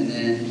him, and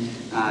then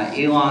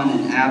Elon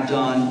and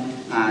Abdon.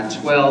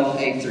 12,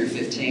 8 through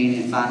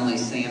 15, and finally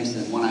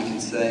Samson, one I can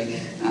say,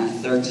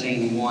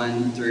 13,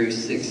 1 through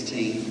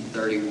 16,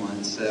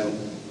 31. So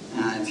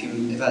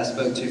if I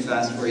spoke too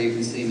fast for you, you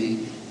can see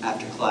me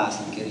after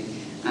class. I'm kidding.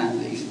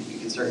 You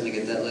can certainly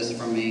get that list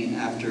from me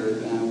after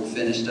we're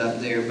finished up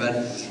there.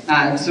 But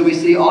so we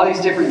see all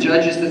these different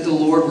judges that the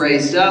Lord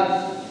raised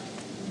up,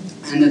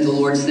 and that the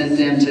Lord sent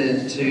them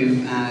to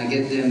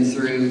get them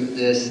through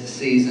this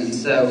season.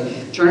 So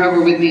turn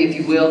over with me, if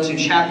you will, to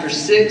chapter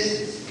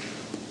 6.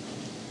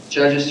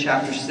 Judges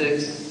chapter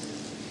 6.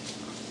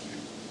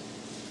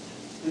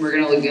 And we're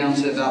going to look down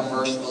to about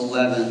verse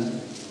 11.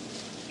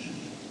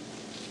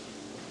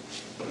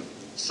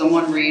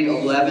 Someone read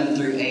 11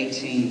 through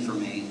 18 for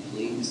me,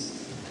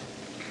 please.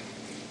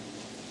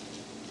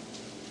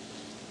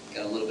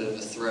 Got a little bit of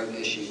a throat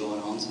issue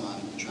going on, so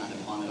I'm trying to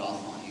pawn it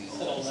off on you.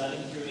 Said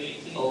 11 through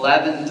 18.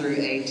 11 through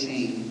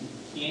 18.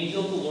 The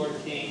angel of the Lord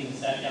came and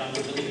sat down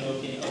under the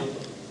oak in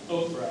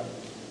Ophrah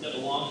that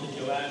belonged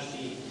to Joash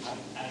the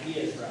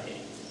Abiezrite,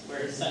 where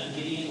his son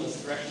Gideon was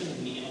threshing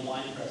wheat in a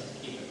winepress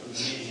to keep it from the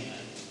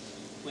Midianites.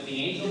 When the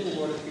angel of the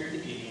Lord appeared to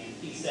Gideon,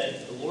 he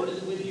said, "The Lord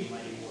is with you,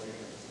 mighty warrior."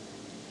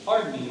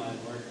 "Pardon me, my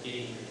lord,"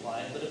 Gideon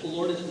replied, "but if the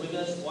Lord is with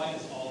us, why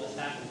has all this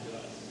happened to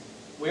us?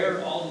 Where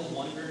are all his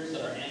wonders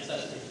that our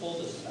ancestors told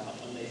us about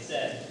when they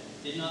said,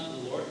 'Did not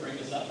the Lord bring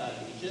us up out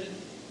of Egypt?'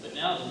 But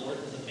now the Lord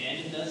has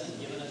abandoned us and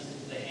given us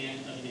into the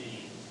hand of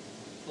Midian."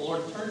 The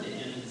Lord turned to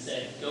him and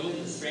said, "Go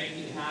in the strength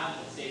you have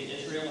and save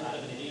Israel out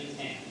of Midian's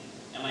hand.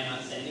 Am I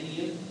not sending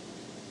you?"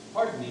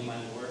 "Pardon me, my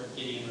lord,"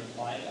 Gideon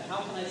replied, "but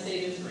how can I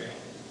save Israel?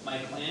 My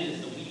clan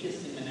is the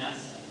weakest in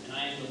Manasseh, and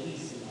I am the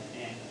least in my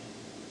family."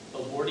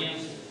 The Lord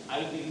answered, "I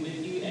will be with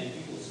you, and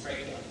you will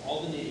strike down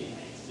all the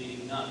Midianites,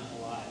 leaving none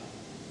alive."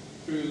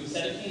 Through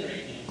 17 or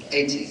 18?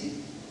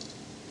 18.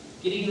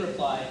 Gideon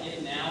replied,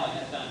 "If now I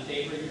have found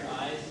favor in your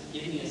eyes,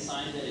 give me a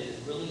sign that it is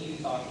really you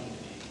talking to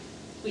me.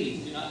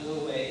 Please do not go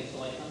away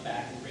until I come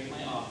back and bring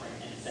my offering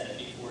and set it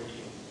before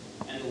you."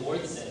 And the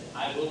Lord said,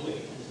 "I will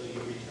wait until you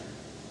return."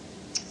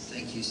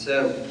 Thank you.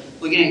 So,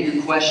 looking at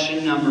your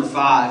question number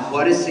 5,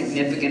 what is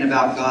significant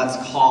about God's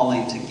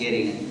calling to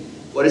Gideon?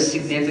 What is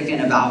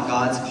significant about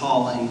God's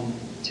calling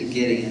to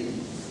Gideon?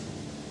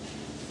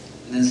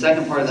 And then the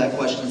second part of that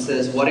question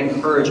says, what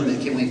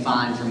encouragement can we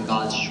find from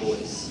God's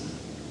choice?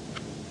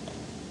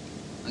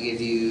 I'll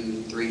give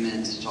you 3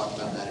 minutes to talk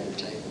about that at your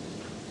table.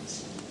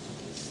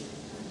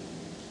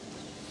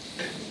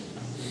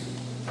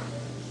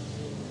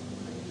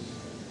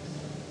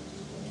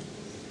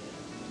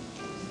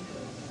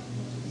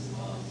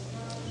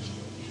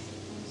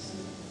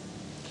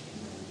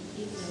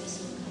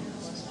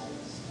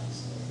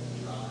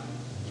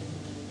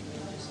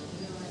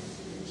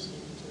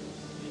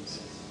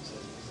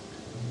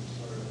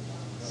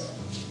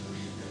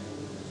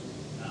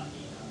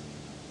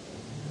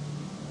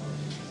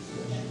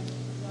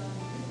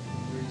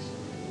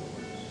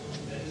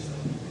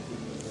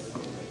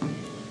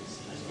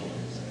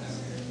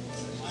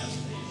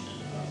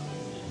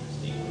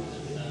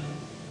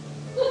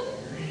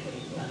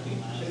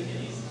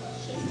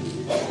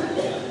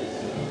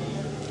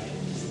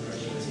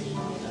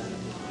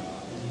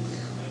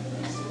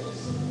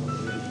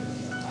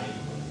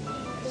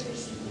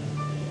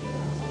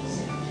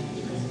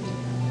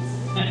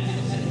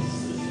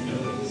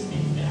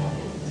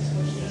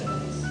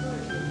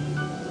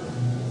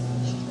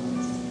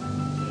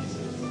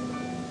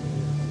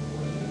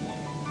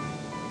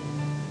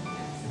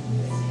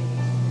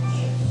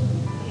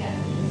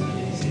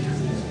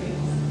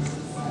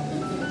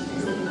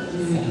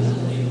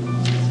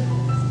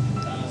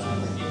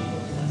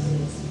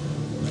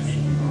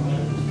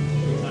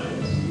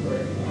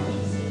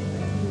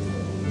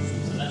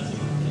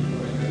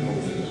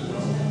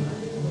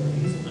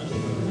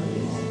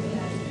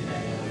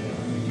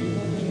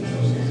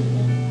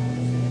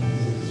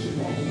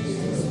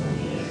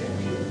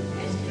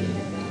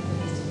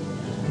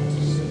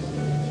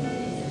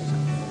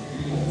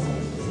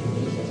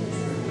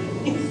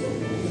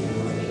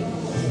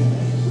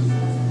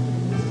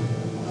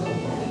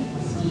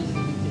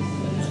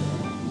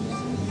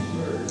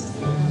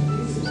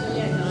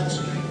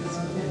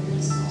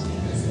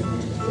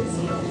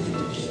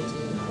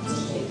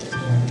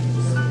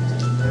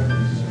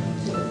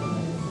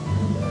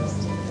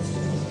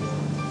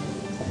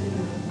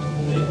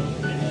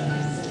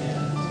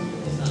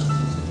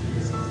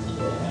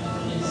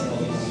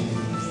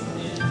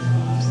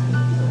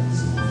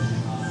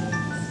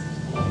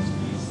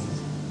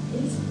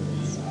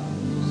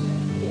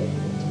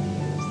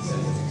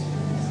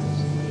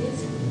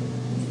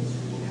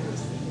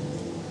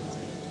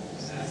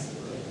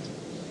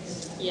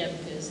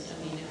 I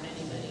mean, if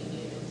anybody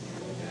knew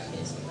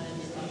his plan to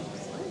be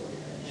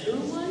true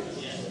one?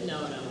 No,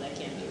 that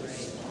can't be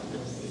right.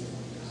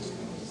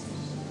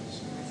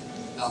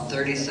 About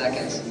 30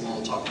 seconds and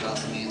we'll talk about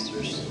some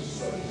answers.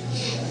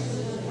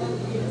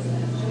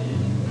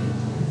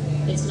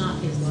 It's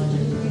not his logic.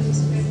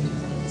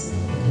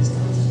 His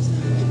thoughts.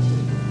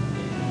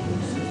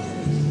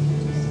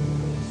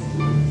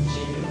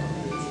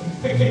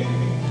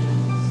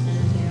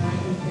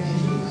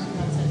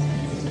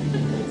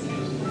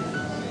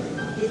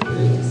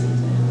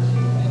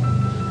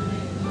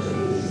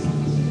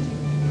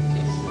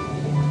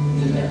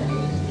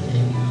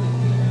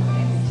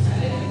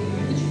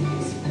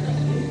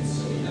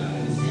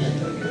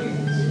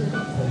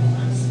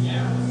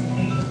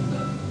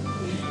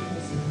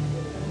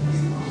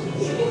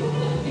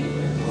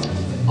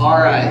 All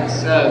right,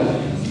 so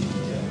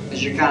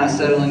as you're kind of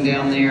settling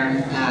down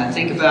there,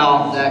 think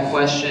about that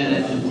question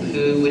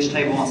and which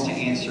table wants to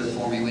answer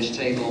for me. Which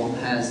table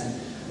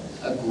has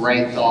a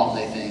great thought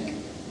they think?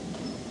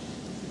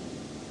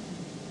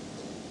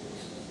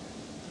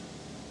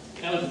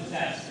 That was a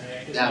test,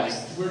 right? 'Cause, That like,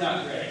 was- we're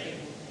not great.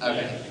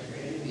 Okay.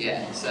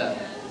 Yeah, so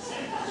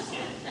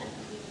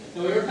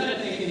No, we were kind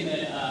of thinking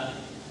that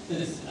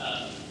since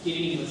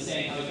Gideon was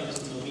saying how he comes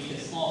from the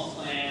weakest, smallest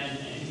clan,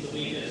 and he's the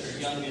weakest or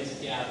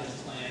youngest, yeah, of his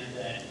clan,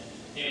 that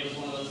it was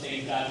one of those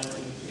things God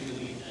working through the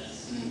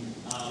weakness,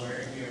 where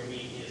if you're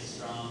weak, he is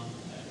strong,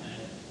 that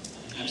kind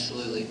of.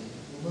 absolutely.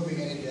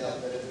 Removing any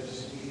doubt that it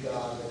was indeed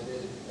God that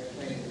did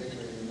claim the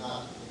victory and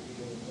not the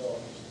people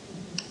themselves.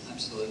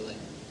 Absolutely.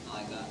 I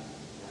like that.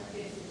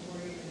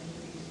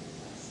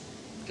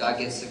 God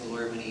gets the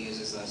glory when he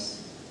uses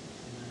us.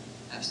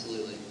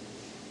 Absolutely.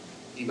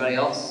 Anybody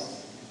else?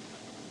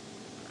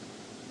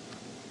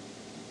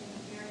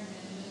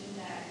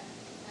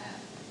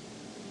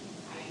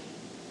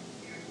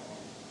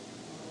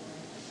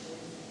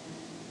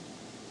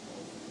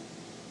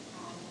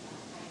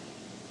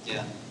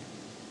 Yeah.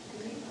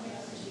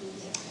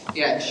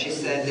 Yeah, she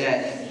said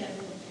that.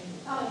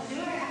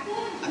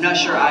 I'm not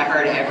sure I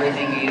heard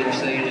everything either,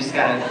 so you just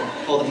gotta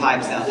pull the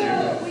pipes out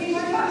there. We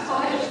talked about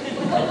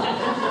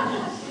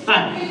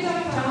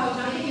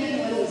how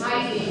Gideon was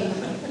hiding,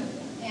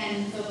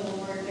 and so the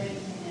Lord went to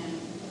him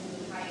because he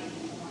was hiding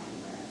in the wine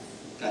press.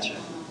 Gotcha. We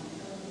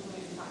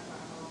talked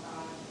about how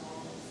God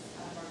called us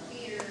out of our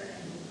fear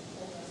and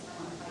pulled us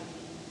from our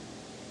hiding.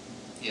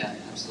 Yeah,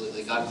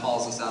 absolutely. God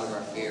calls us out of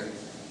our fear.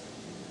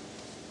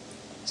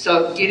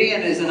 So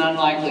Gideon is an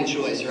unlikely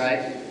choice,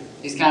 right?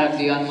 He's kind of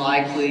the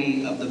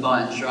unlikely of the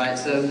bunch, right?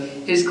 So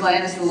his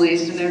clan is the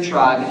least in their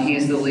tribe, and he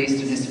is the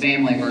least in his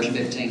family, verse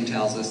 15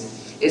 tells us.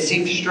 It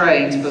seems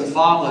strange, but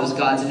follows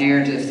God's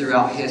narrative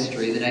throughout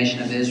history. The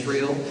nation of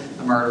Israel,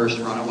 a murderous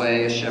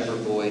runaway, a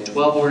shepherd boy,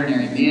 12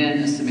 ordinary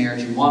men, a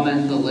Samaritan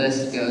woman, the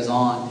list goes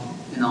on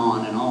and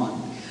on and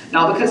on.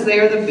 Not because they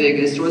are the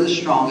biggest or the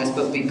strongest,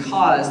 but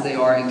because they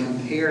are in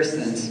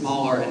comparison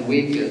smaller and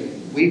weaker,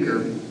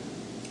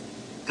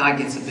 God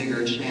gets a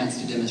bigger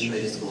chance to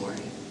demonstrate his glory.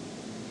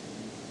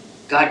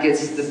 God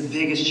gets the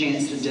biggest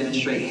chance to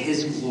demonstrate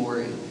his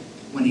glory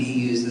when he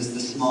uses the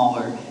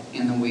smaller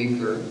and the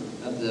weaker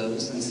of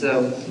those. And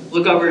so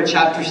look over to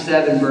chapter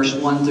 7, verse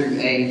 1 through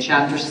 8.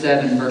 Chapter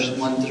 7, verse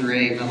 1 through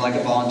 8. I'd like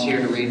a volunteer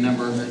to read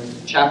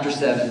chapter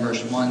 7,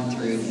 verse 1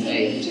 through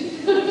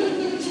 8.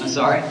 I'm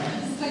sorry?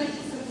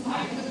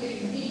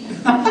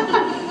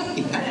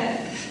 Yeah.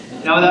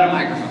 No, without a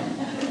microphone.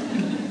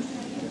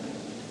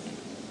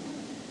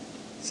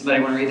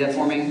 Somebody want to read that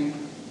for me?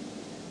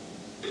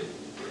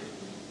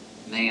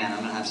 Man, I'm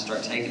going to have to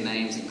start taking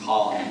names and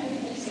calling them.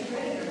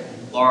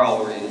 Laura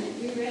will read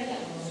it.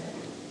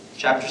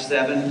 Chapter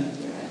 7.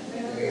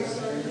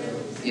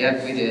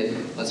 Yep, we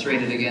did. Let's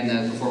read it again,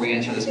 though, before we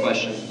answer this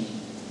question.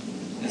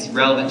 It's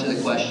relevant to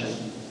the question.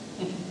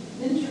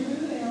 Then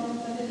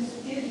Jerubbaal, that is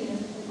Gideon,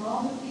 and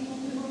all the people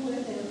who were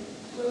with him,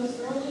 rose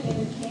early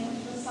and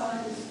encamped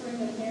beside the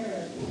spring of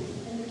Merib.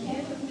 And the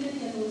camp of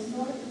Midian was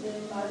north of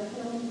them by the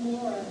hill of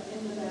Morah in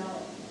the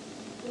valley.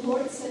 The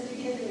Lord said to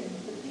Gideon,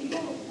 the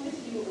people with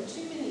you are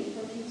too many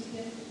for me to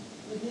give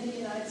the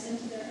Midianites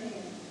into their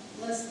hand,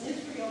 lest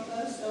Israel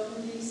boast over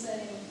me,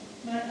 saying,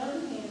 my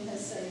own hand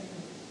has saved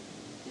me.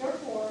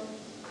 Therefore,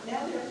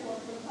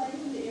 proclaim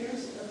in the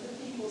ears of the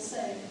people,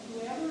 saying,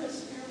 whoever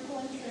is fearful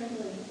and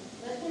trembling,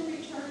 let him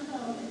return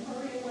home and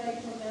hurry away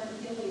from Mount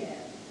Gilead.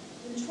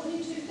 Then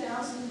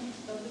 22,000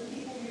 of the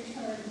people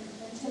returned,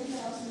 and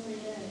 10,000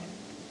 remained.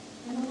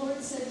 And the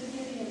Lord said to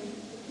Gideon,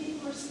 the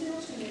people are still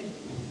too many.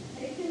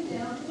 Take them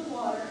down to the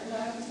water, and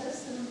I will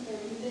test them for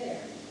you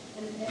there.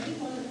 And any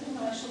one of whom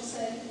I shall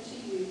say to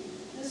you,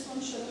 this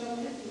one shall go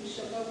with you,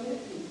 shall go with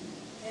you.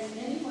 And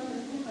any one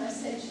of whom I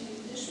say to you,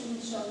 this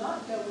one shall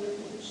not go with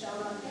you, shall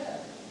not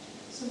go.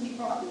 So he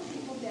brought the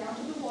people down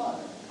to the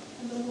water.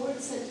 And the Lord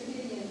said to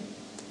Gideon,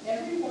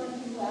 everyone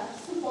who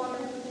laps the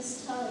water with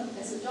his tongue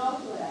as a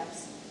dog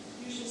laps,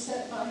 you shall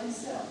set by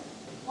himself.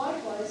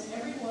 Likewise,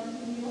 everyone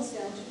who kneels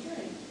down to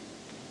drink.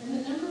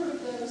 And the number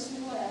of those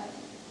who lapped,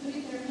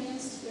 putting their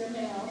hands to their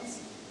mouths,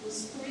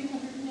 was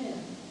 300 men.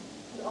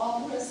 But but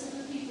all the rest of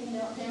the people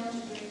knelt down to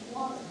drink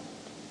water.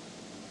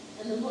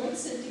 And the Lord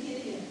said to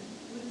Gideon,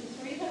 with the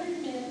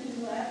 300 men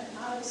who left,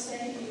 I will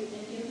save you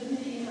and give the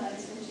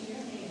Midianites into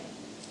your hand.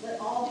 Let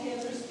all the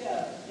others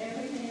go,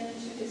 every man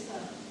to his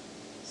home.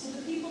 So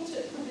the people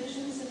took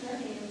provisions in their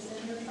hands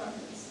and their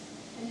trumpets.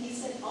 And he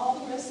sent all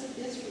the rest of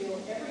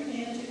Israel, every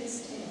man to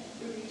his tent,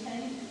 who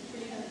retained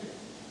 300.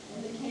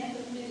 And the camp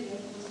of Midian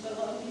was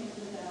below him in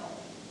the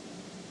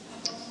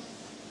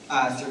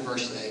valley. Through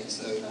verse 8.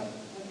 So, Okay.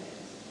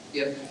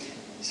 yep.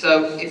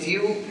 So if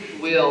you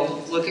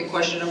will look at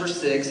question number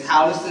 6,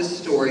 how does this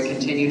story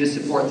continue to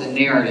support the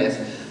narrative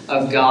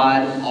of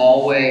God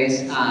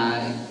always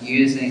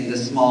using the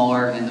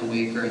smaller and the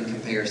weaker in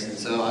comparison?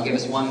 So I'll give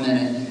us 1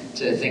 minute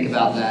to think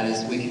about that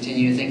as we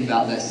continue to think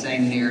about that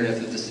same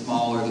narrative of the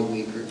smaller, the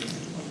weaker.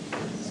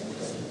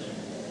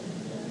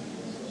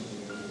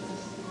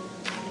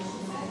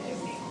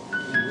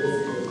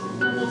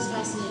 That's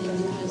fascinating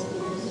because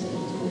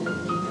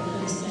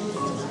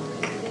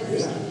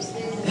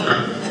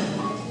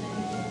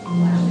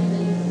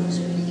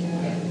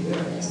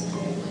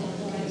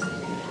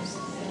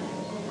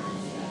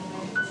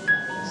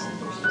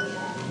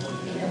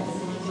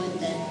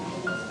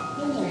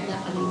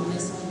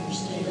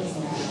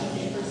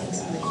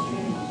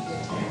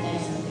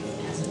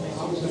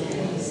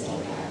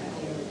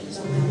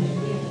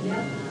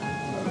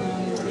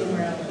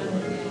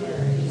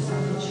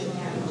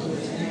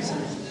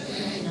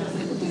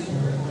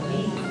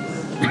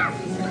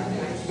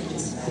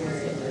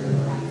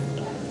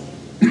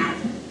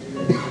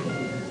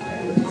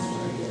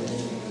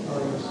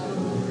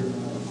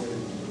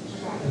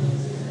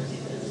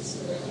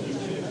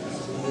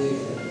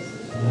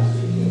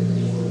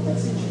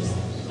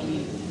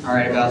All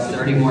right, about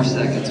 30 more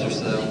seconds or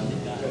so.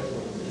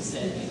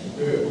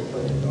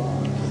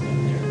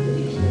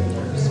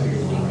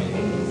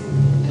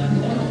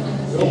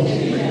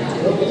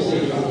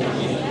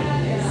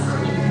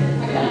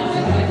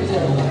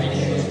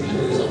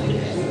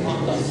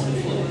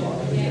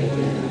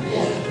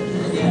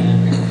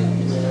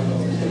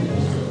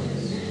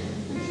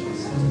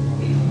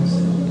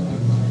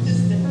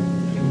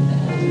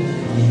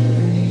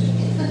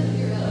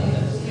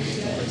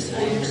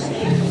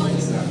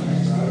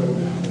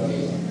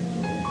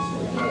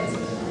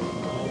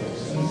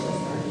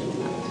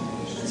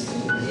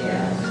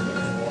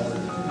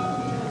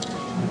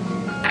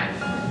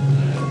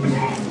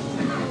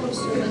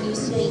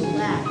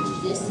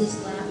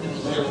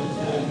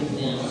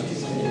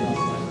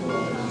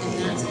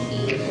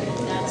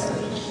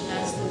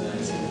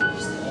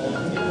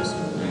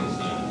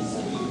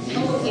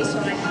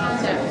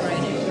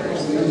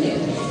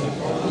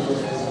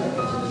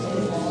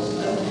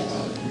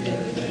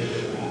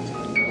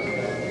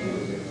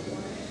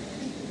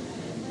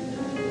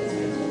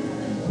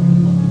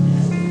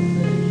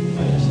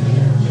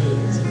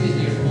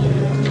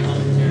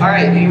 All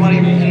right,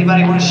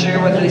 anybody want to share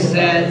what they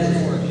said,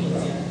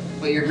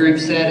 what your group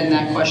said in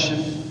that question?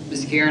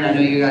 Ms. Karen, I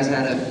know you guys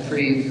had a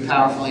pretty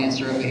powerful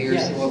answer over here,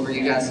 so what were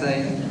you guys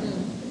saying?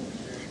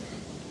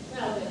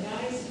 Well, the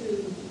guys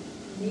who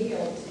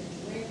kneeled to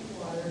drink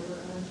water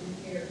were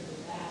unprepared for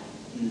that.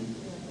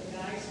 The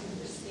guys who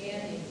were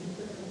standing, who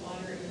put the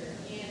water in their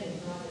hand and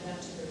brought it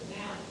up to their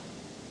mouth,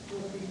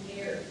 were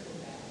prepared for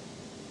that.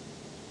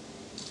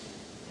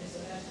 And so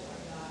that's what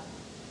I got.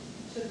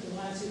 Took the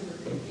ones who were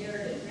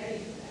prepared and ready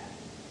for that.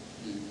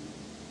 And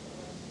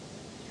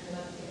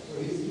left the So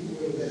he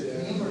put that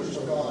numbers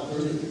for God,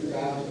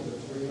 32,000 to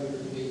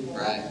 300 people.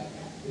 Right.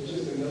 It's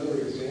just another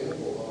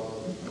example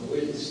of the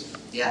least,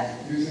 Yeah,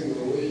 using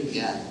the least.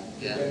 yeah,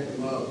 To yeah, make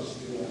the most,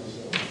 you know,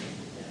 so.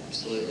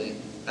 absolutely.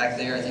 Back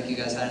there, I think you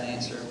guys had an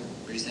answer.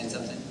 Were you saying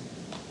something?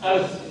 I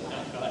was, no,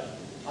 go ahead.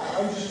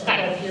 I'm just,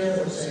 I hear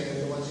what saying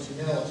that the ones who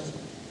knelt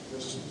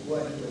was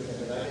went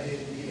with it, I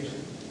didn't either.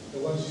 The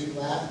ones who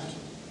laughed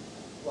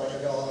like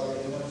a dog,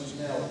 and the ones who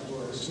knelt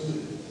were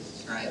excluded.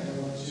 Right. And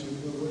the ones who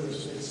would have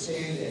been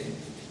standing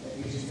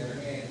and using their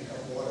hand to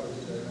cup water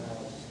to their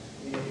mouths,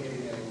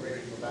 indicating they were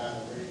ready for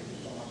battle, ready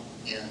for song.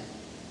 Yeah.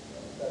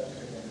 That's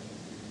good.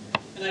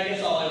 And I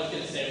guess all I was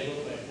going to say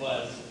real quick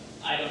was,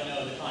 I don't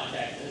know the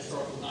context, the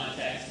historical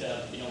context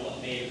of,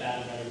 what made a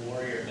battle-ready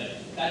warrior, but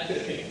God could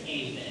have picked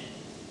anything.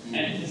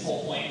 And his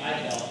whole point,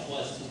 I felt,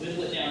 was to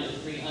whittle it down to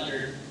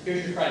 300.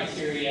 Here's your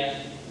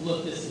criteria.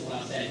 Look, this is what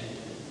I'm saying.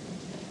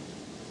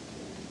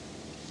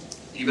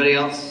 Anybody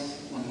else?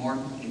 One more?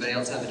 Anybody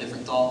else have a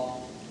different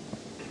thought?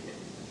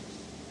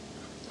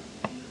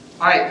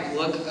 All right,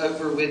 look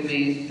over with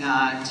me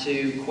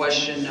to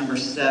question number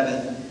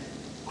 7.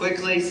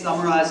 Quickly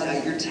summarize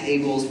at your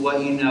tables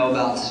what you know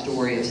about the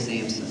story of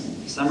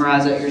Samson.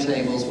 Summarize at your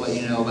tables what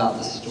you know about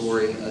the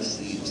story of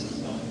Samson.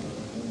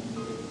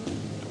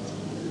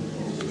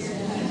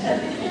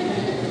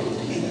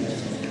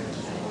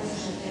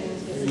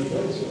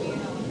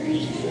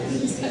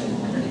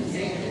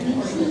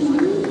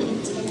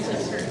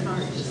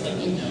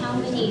 And how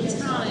many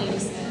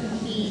times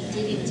he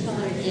didn't tell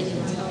her,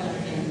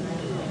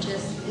 and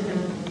just,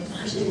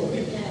 she what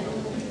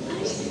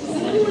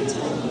are you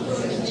talking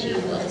about? She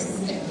was,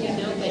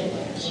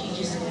 but she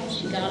just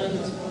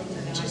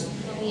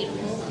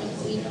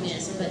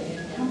this, but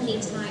how many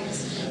times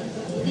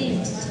he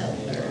didn't tell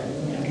her?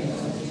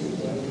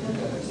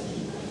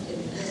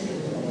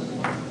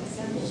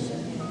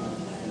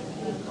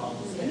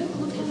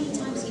 Look how many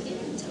times he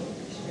didn't tell her.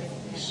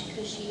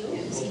 Because she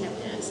always kept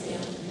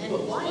asking. And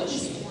why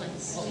just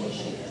once? She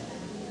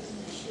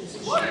was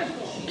I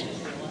just think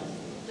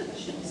that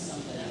she was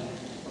something.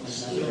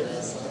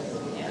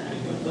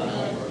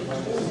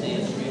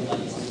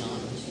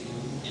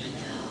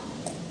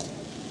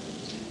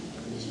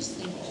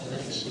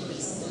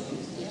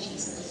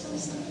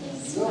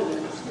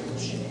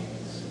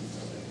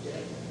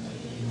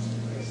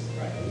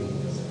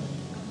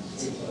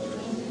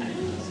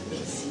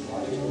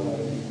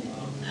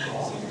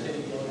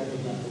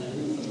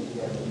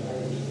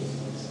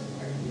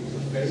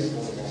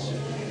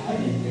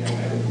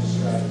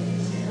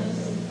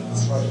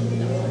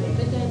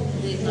 But then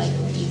they like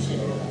you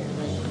should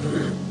like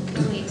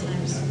 20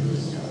 times the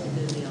movie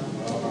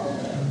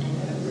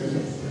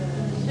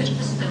and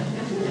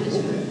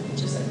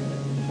just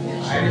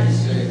I didn't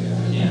say that.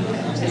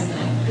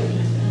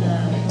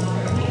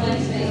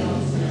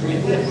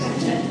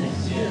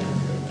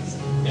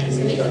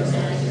 just make it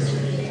sad.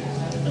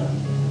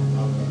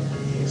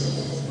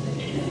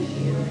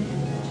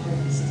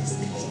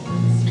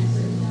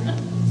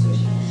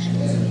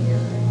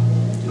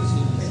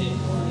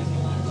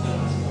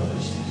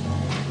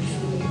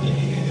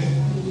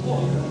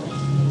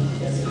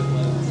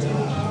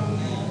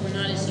 We're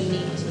not as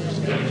unique as we are.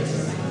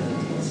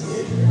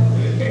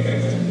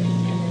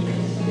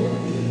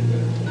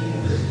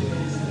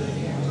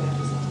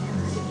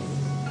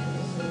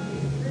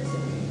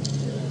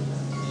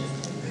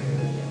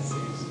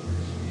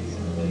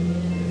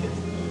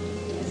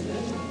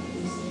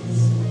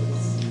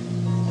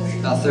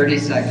 About 30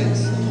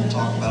 seconds, and we'll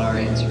talk about our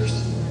answers.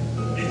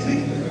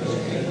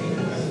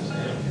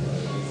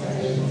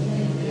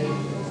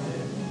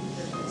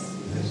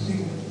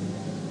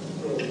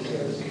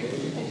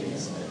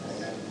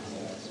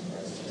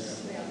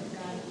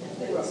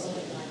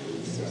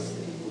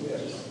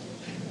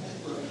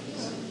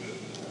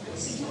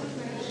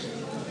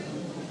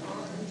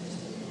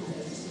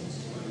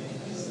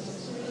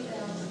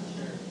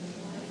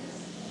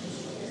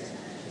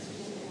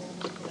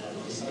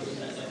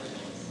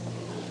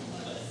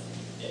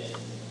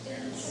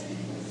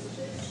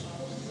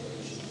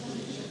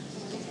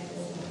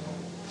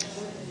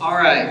 All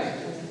right.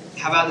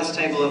 How about this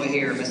table over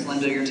here? Miss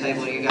Linda, your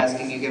table, you guys,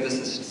 can you give us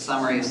a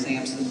summary of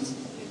Samson's?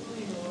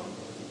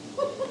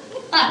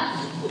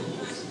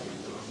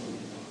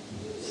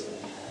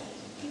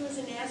 He was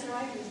a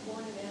Nazarite, he was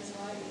born a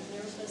Nazarite, he was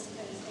never supposed to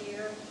cut his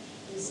hair,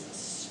 he was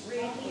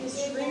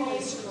extremely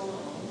strong.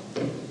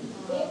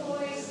 Big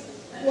voice.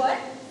 What?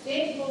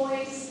 Big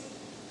voice.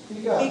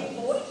 Speak up. Big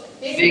voice?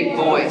 Big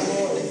voice.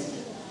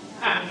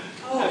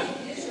 Oh,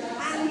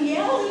 I'm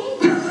yelling.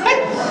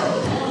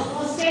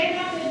 Well, stand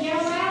up and yell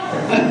out.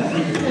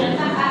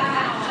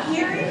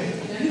 Gary,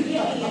 you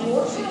get me in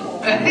more trouble.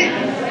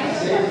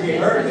 We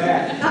heard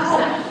that.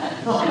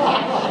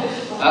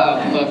 Uh-oh,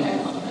 look.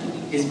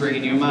 He's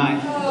bringing you mine.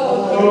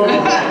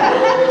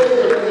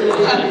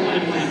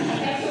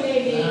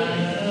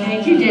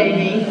 Thank you,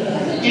 Davey.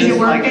 Is Just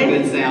it like a working?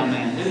 good sound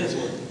man.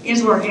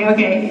 It's working,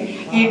 okay.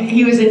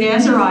 He was a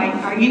Nazarite.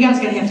 Are you guys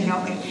going to have to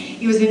help me?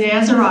 He was a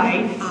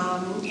Nazarite,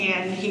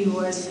 and he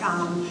was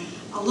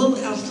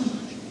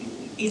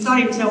he thought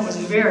himself was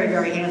very,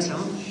 very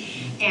handsome.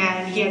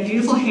 And he had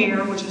beautiful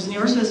hair, which was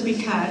never supposed to be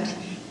cut,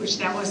 which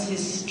that was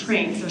his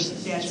strength, or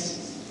that's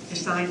the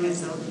sign that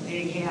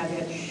he had.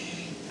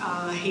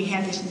 He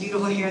had this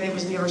beautiful hair that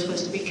was never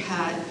supposed to be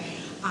cut.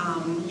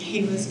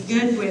 He was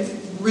good with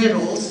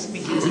riddles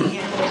because he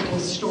had those little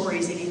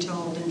stories that he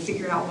told and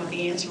figured out what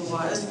the answer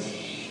was.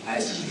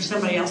 For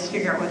somebody else to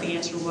figure out what the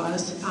answer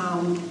was.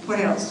 What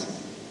else?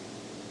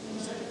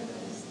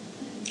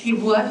 He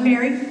what,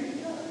 Mary?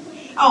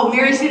 Oh,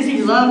 Mary says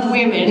he loved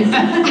women.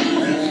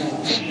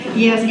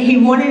 Yes, he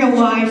wanted a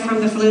wife from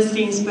the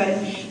Philistines, but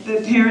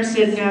the parents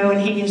said no, and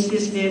he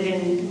insisted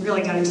and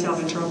really got himself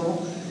in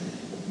trouble.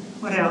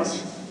 What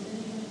else?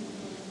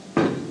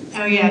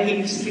 Oh yeah,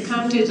 he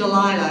succumbed to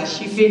Delilah.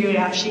 She figured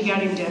out, she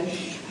got him to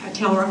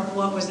tell her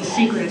what was the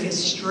secret of his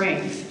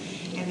strength.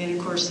 And then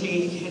of course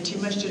he had too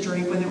much to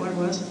drink, wasn't that what it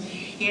was?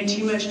 He had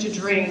too much to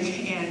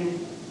drink and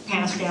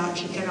passed out.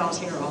 She cut all his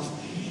hair off.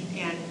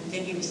 And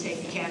then he was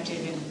taken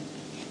captive, and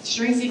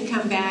strength didn't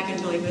come back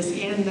until he was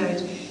in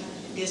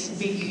this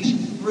big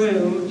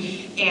room,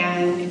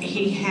 and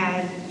he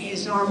had,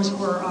 his arms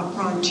were up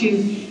on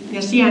two.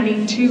 Now see, I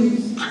need two.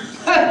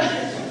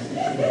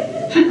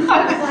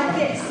 Like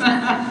this.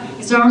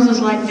 His arms was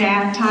like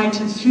that, tied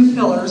to two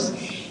pillars,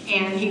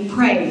 and he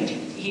prayed.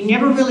 He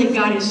never really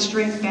got his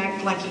strength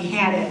back like he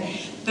had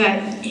it,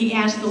 but he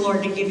asked the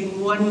Lord to give him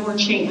one more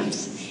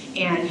chance,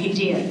 and he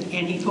did.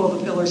 And he pulled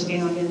the pillars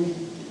down, and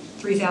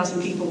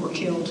 3,000 people were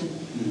killed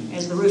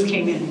as the roof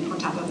came in on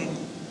top of him.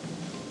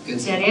 Good.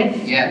 Is that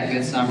it? Yeah,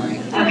 good summary.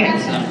 Okay.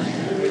 Good summary.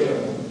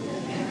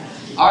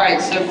 All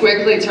right, so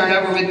quickly turn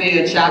over with me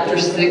to chapter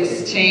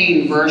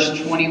 16, verse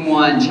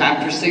 21.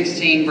 Chapter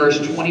 16,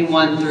 verse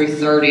 21 through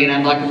 30. And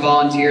I'd like a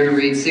volunteer to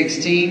read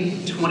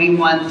 16,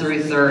 21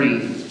 through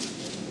 30.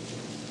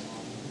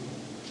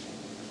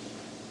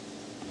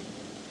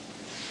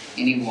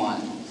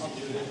 Anyone?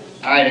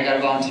 All right, I got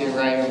a volunteer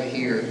right over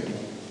here.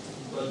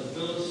 But the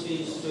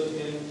Philistines took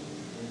him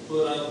and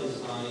put out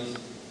his eyes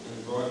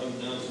and brought him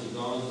down to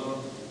Gaza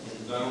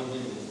and bound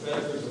him in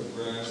fetters of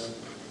brass,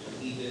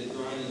 and he did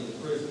grind in the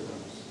prison house.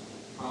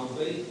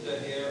 Howbeit the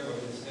hair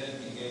of his head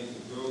began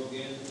to grow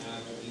again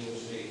after he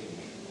was shaken.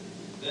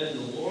 Then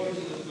the lords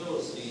of the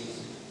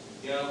Philistines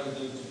gathered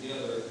them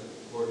together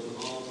for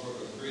to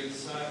offer a great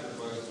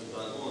sacrifice to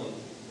Dagon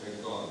their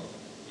God,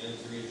 and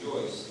to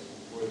rejoice,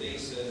 for they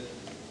said,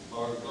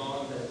 Our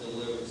God has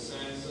delivered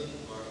Samson,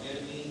 our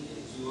enemy,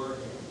 into our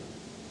hand.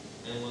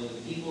 And when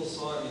the people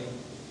saw him,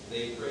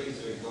 they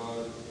praised their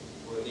God,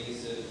 for they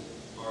said,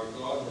 Our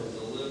God has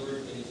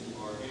delivered into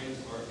our hands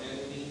our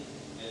enemy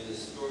and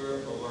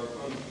destroyer of our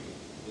country,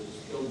 which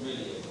killed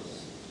many of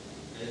us.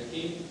 And it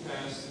came to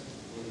pass,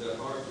 when their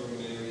hearts were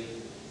merry,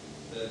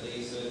 that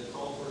they said,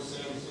 Call for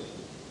Samson,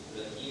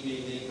 that he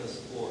may make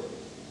us sport.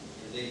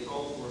 And they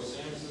called for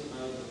Samson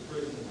out of the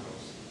prison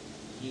house.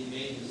 He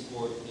made his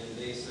sport, and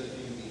they set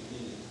him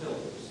between the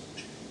pillars.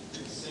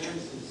 And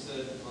Samson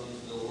said unto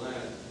the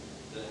lad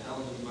that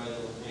held him by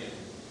the hand,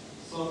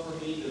 Suffer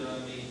me that I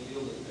may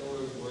feel the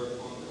pillars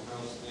whereupon the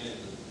house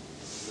standeth,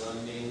 that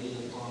I may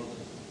lean upon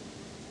them.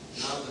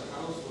 Now the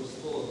house was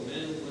full of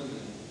men and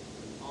women,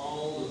 and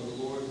all of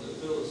the lords of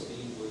the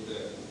Philistines were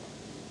there.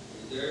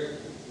 And there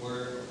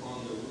were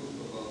upon the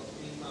roof about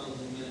 3,000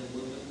 men and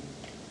women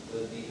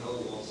that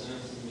beheld while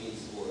Samson made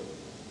sport.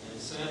 And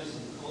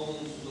Samson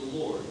called unto the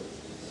Lord,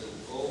 and said,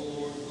 O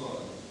Lord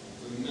God,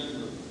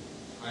 remember me,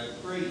 I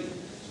pray you,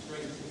 and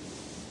strengthen me.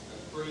 I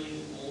pray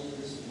you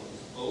only this once,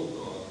 O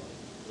God,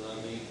 that I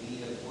may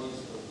be at once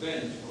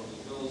avenged on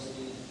the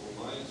Philistines for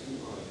my 2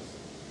 eyes.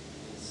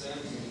 And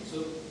Samson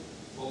took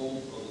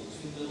hold of the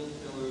 2 middle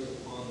pillars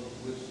upon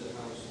which the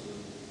house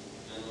stood,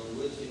 and on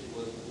which it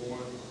was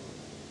borne,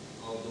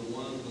 of the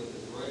one with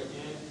his right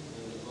hand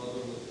and the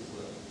other with his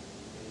left.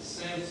 And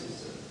Samson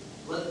said,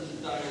 Let me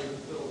die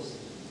with the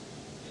Philistines.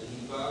 And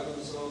he bowed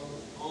himself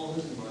with all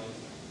his might,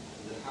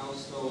 and the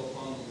house fell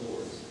upon the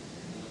lords,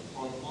 and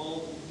upon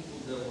all the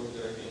people that were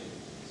therein.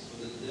 So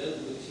the dead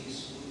which he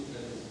slew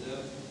at his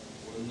death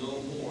were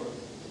no more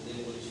than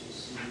they which he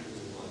slew in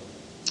his life.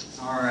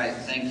 All right,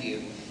 thank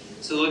you.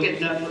 So look at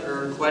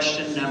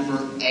question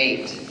number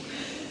 8.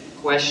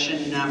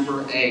 Question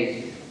number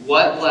 8.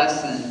 What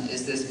lesson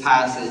is this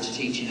passage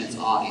teaching its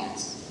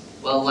audience?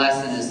 What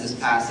lesson is this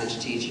passage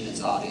teaching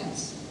its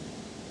audience?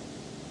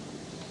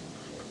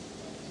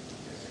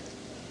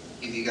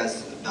 Give you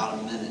guys about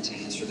a minute to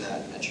answer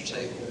that at your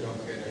table.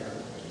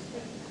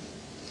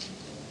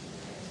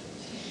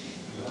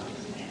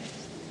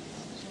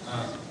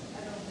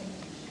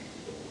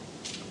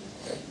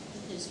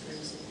 His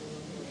grace of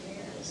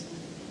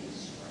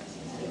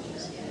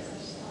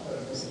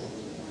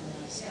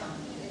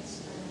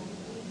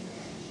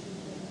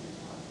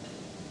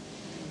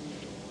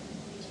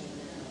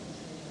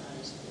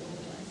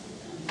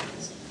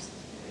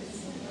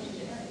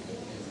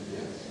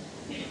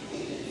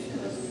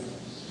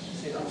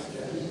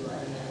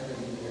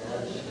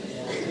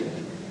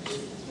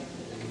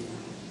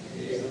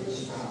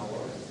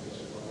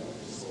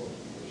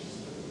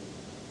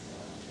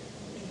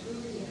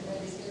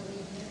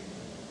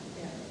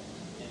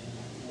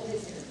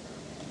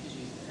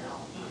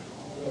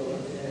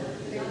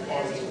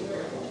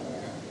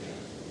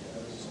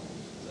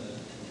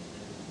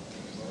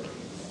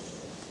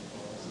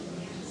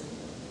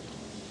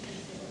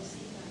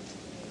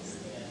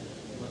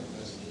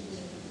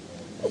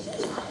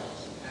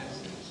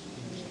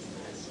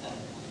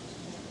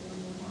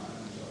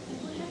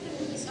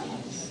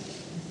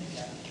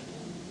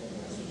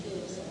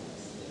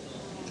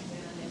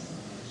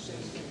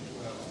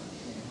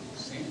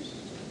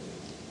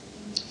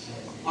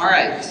All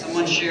right,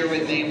 someone share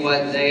with me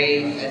what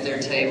they, at their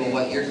table,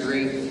 what your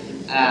group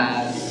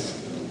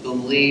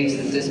believes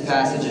that this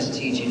passage is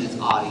teaching its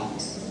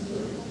audience.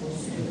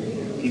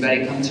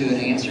 Anybody come to an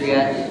answer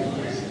yet?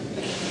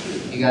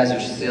 You guys are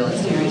still in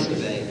serious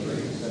debate.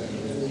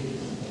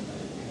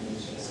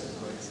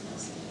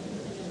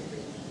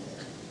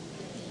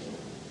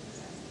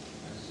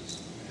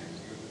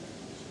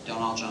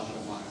 Don't all jump at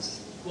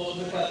once. What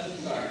was the question?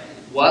 Sorry.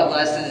 What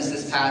lesson is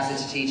this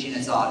passage teaching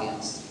its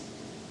audience?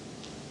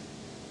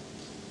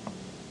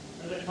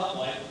 There's a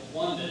couple.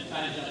 One that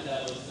kind of jumped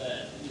out was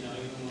that, you know,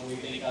 even when we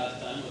think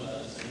God's done with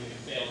us and we've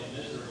failed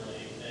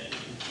miserably, that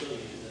He can still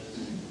use us.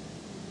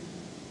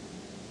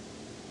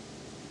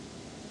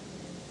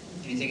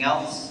 Anything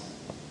else?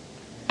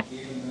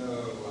 Even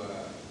though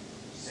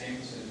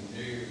Samson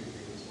knew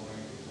he was going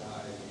to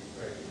die, he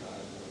prayed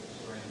God for the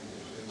strength to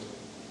do it,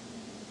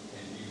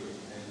 and he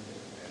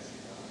repented as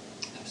he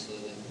died.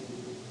 Absolutely.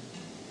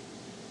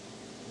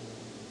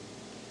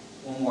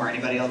 One more.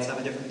 Anybody else have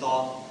a different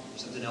thought?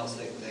 Something else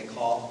they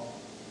call?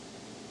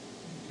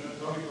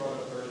 Tony brought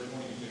up verse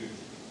 20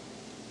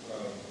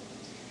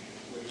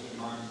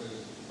 9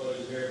 says, but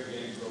his hair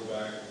began to grow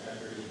back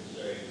after he was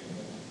shaved.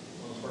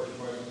 One of the first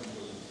questions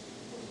was,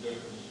 what's the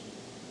difference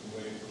in the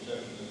way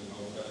perception is in the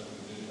Old Testament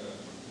and New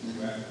Testament?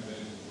 Wrath and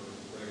vengeance for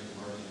grace and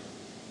mercy.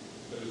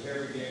 But his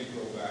hair began to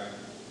grow back.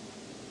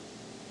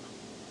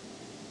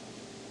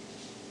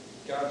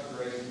 God's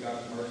grace and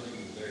God's mercy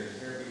was there. His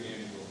hair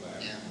began to grow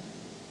back. Yeah.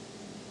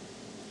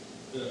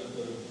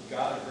 The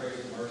God of grace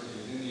and mercy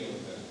is in the Old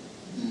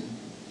Testament.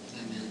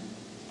 Amen.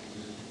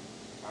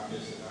 I've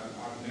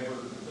never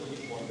really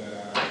pointed that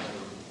out. I've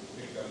never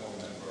picked up on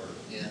that verse.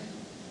 Yeah.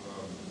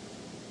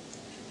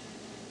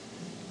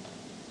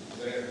 It's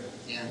there.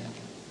 Yeah.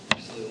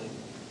 Absolutely.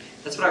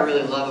 That's what I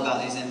really love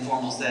about these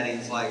informal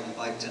settings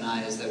like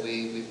tonight, is that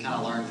we kind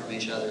of learn from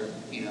each other.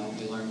 You know,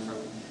 we learn from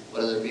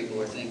what other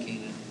people are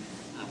thinking and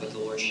what the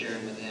Lord's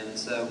sharing with them. And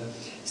so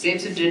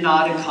Samson did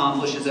not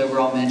accomplish his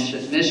overall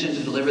mission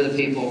to deliver the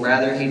people.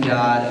 Rather, he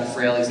died a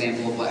frail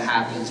example of what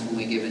happens when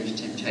we give into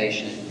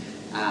temptation.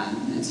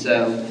 And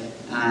so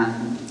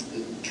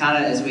kind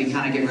of as we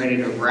kind of get ready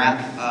to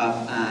wrap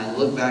up,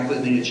 look back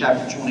with me to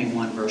chapter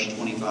 21, verse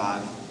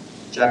 25.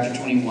 Chapter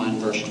 21,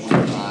 verse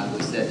 25.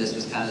 We said this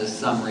was kind of the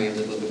summary of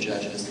the book of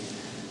Judges.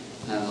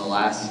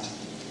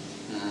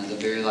 The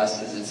very last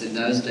sentence. In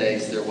those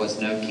days, there was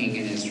no king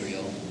in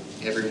Israel.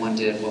 Everyone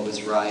did what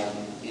was right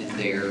in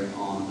their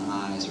own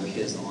eyes, or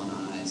his own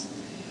eyes.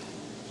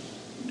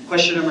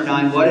 Question number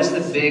 9. What is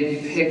the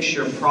big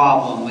picture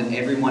problem with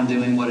everyone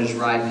doing what is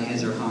right in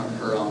his or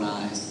her own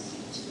eyes?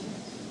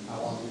 How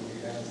long do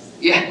we have?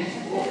 Yeah.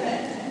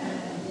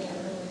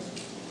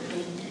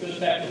 It goes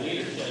back to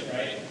leadership,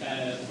 right?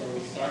 Kind of where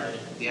we started.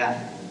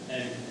 Yeah.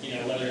 And, you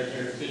know, whether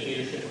there's good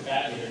leadership or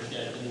bad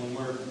leadership, and when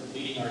we're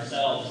leading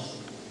ourselves,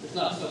 it's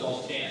not so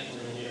all chance we're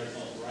going to lead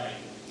ourselves right.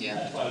 Yeah.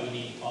 That's why we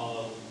need to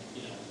follow,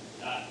 you know,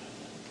 God.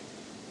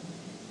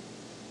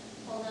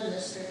 Well, then the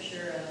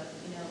scripture of,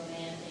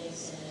 man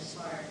thinks in his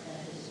heart that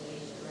his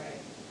ways are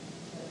right,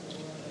 but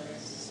the Lord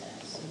directs his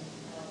steps. And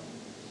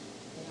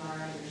in our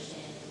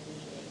understanding, we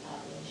think how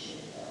things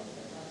should go,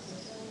 but God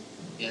says,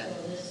 Yeah.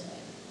 go this way.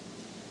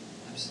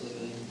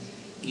 Absolutely.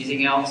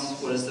 Anything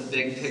else? What is the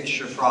big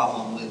picture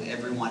problem with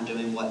everyone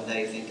doing what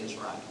they think is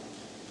right?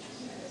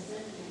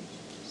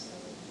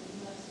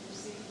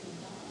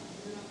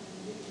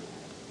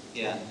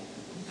 Yeah,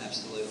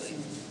 absolutely.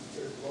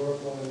 They're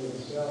glorifying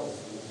themselves.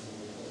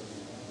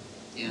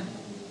 Yeah.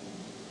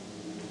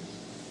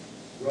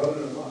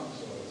 Running amok,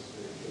 so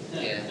to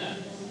speak. Yeah.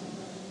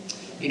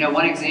 You know,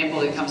 one example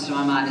that comes to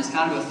my mind is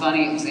kind of a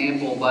funny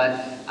example, but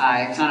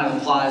it kind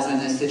of applies in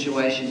this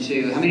situation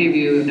too. How many of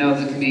you know of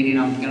the comedian?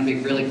 I'm going to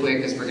be really quick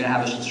because we're going to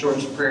have a short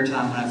prayer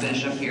time when I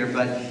finish up here,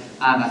 but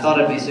I thought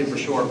it'd be super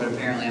short, but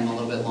apparently I'm a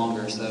little bit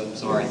longer, so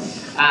sorry.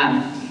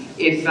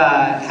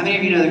 How many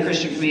of you know the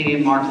Christian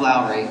comedian Mark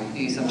Lowry?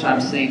 He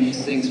sometimes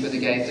sings for the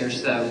Gaithers.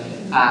 So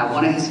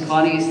one of his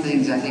funniest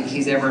things I think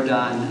he's ever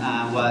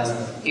done was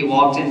he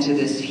walked into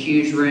this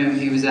huge room.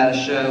 He was at a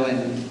show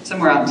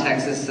somewhere out in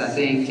Texas, I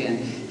think, and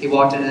he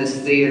walked into this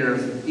theater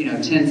of,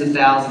 tens of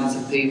thousands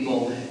of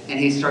people, and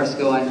he starts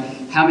going,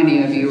 how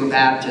many of you are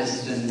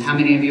Baptist, and how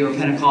many of you are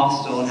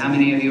Pentecostal, and how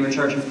many of you are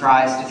Church of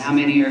Christ, and how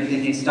many are, and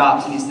he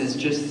stops and he says,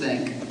 just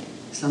think,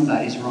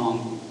 somebody's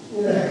wrong.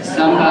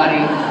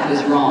 Somebody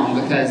is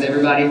wrong, because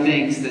everybody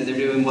thinks that they're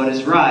doing what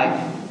is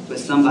right, but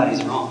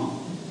somebody's wrong.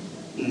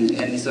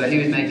 And so he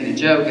was making a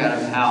joke out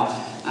of how,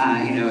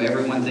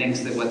 everyone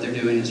thinks that what they're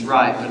doing is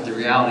right, but the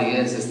reality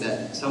is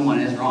that someone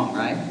is wrong,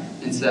 right?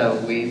 And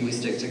so we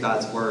stick to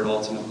God's word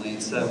ultimately.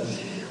 And so,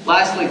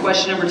 lastly,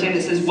 question number 10,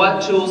 it says,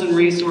 what tools and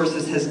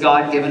resources has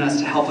God given us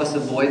to help us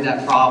avoid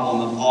that problem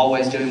of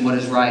always doing what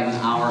is right in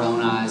our own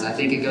eyes? I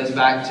think it goes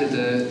back to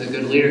the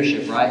good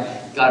leadership, right?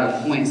 God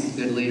appoints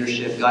good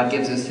leadership. God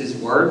gives us His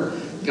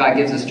Word. God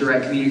gives us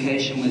direct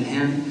communication with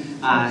Him.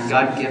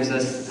 God gives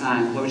us,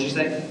 what would you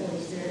say?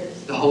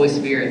 The Holy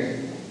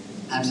Spirit.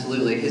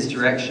 Absolutely, His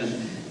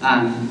direction.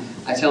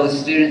 I tell the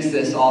students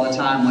this all the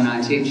time when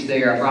I teach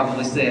there. I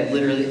probably say it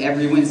literally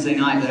every Wednesday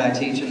night that I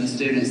teach in the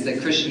students,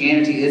 that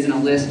Christianity isn't a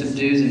list of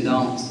do's and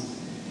don'ts.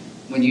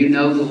 When you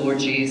know the Lord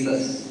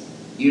Jesus,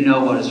 you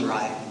know what is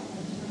right.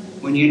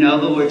 When you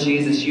know the Lord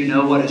Jesus, you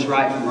know what is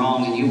right and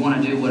wrong, and you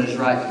want to do what is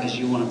right because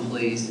you want to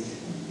please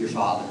your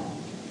Father.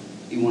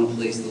 You want to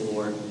please the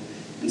Lord.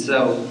 And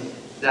so,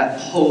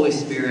 that Holy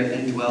Spirit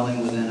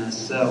indwelling within us.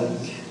 So,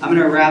 I'm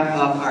going to wrap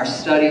up our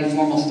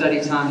formal study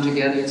time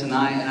together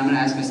tonight, and I'm going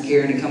to ask Miss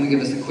Karen to come and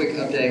give us a quick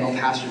update on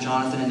Pastor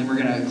Jonathan, and then we're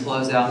going to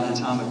close out in a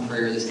time of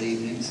prayer this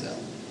evening. So,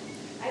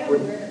 I don't know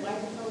where the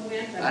microphone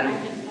went, but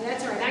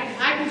that's all right.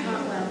 I can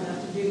talk loud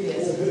enough to do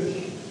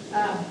this.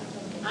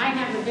 I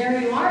have a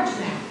very large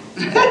mouth.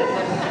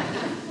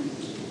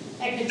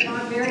 I can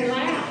talk very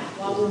loud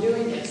while we're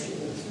doing this.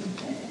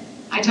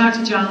 I talked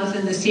to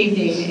Jonathan this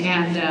evening,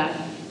 and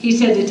he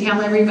said to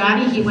tell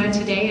everybody he went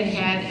today and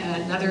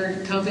had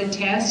another COVID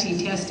test. He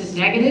tested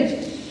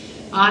negative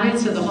on it,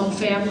 so the whole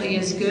family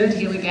is good.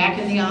 He'll be back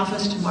in the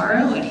office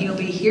tomorrow, and he'll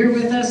be here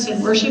with us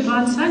in worship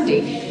on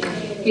Sunday.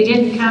 He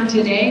didn't come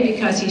today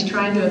because he's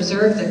trying to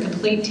observe the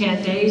complete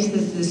 10 days that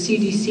the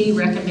CDC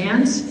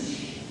recommends.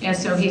 And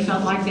so he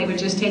felt like they would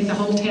just take the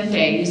whole 10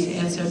 days.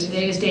 And so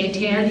today is day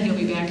 10. He'll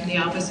be back in the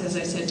office, as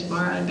I said,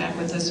 tomorrow, and back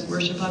with us in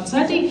worship on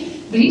Sunday.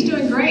 But he's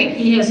doing great.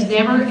 He has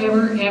never,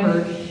 ever,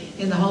 ever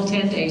in the whole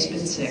 10 days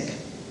been sick.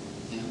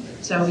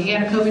 So he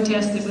had a COVID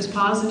test that was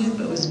positive,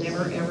 but was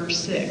never, ever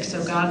sick.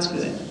 So God's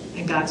good,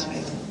 and God's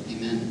faithful.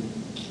 Amen.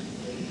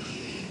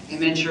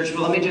 Amen, church.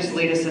 Well, let me just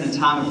lead us in a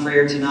time of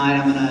prayer tonight.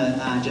 I'm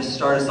going to just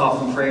start us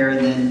off in prayer,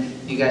 and then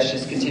you guys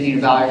just continue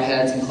to bow your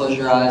heads and close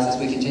your eyes as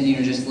we continue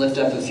to just lift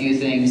up a few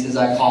things as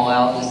I call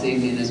out this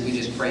evening, as we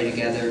just pray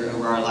together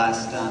over our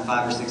last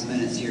 5 or 6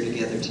 minutes here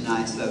together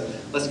tonight. So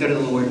let's go to the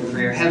Lord in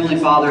prayer. Heavenly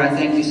Father, I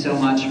thank you so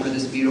much for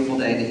this beautiful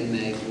day that you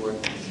made, Lord.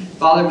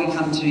 Father, we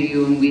come to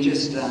you and we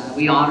just,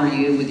 we honor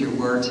you with your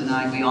word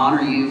tonight. We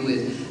honor you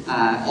with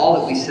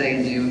all that we say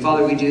and do. And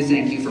Father, we do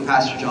thank you for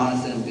Pastor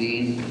Jonathan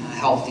being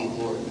healthy,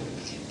 Lord.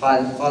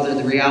 Father,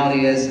 the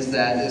reality is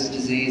that this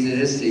disease, it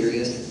is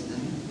serious.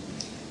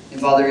 And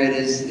Father, it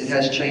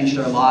has changed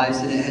our lives,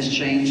 and it has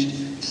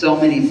changed so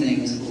many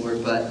things,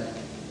 Lord, but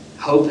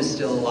hope is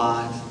still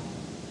alive.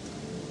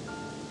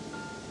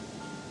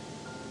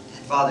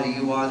 And Father,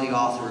 you are the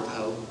author of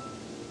hope.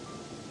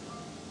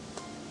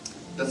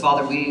 But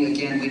Father, we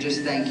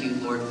just thank you,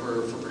 Lord,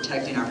 for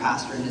protecting our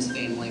pastor and his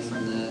family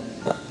from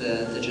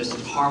the just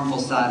harmful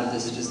side of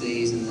this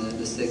disease and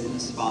the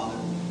sickness, Father.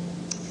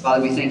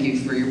 Father, we thank you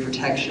for your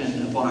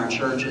protection upon our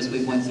church as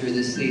we went through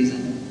this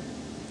season.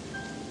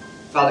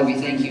 Father, we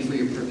thank you for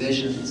your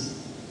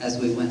provisions as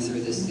we went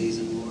through this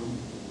season, Lord.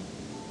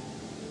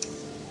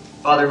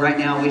 Father, right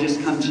now we just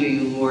come to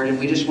you, Lord, and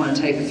we just want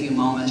to take a few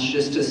moments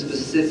just to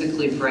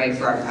specifically pray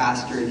for our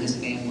pastor and his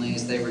family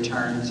as they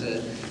return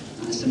to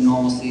some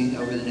normalcy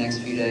over the next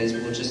few days.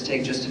 We'll just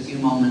take just a few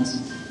moments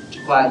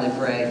to quietly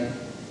pray,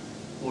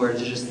 Lord,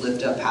 to just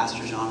lift up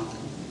Pastor Jonathan.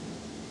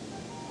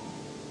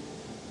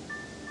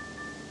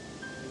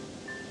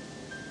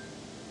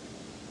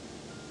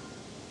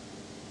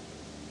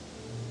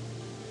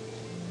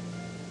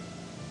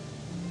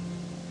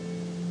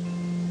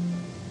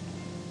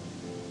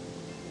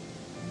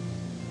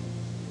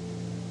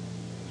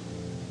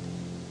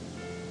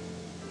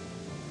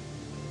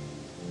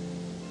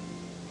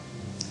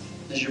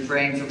 As you're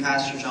praying for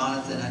Pastor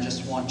Jonathan, I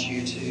just want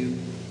you to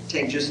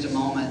take just a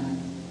moment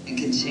and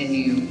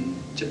continue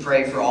to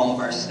pray for all of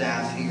our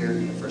staff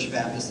here at First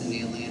Baptist in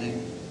the Atlantic.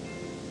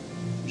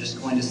 I'm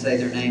just going to say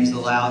their names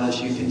aloud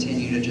as you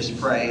continue to just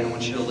pray. I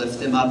want you to lift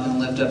them up and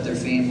lift up their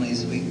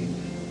families. We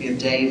have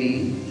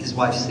Davey, his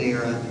wife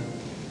Sarah.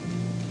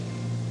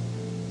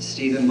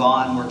 Stephen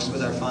Vaughn works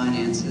with our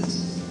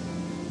finances.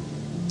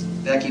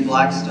 Becky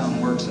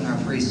Blackstone works in our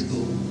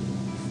preschool.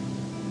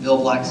 Bill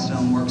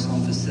Blackstone works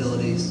on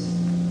facilities.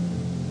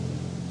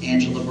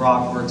 Angela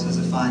Brock works as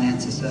a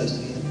finance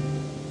associate.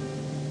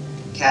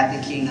 Kathy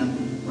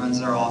Keenum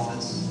runs our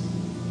office.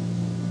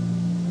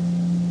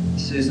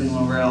 Susan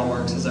Laurel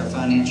works as our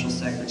financial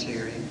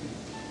secretary.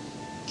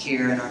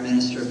 Karen, our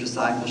minister of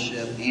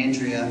discipleship.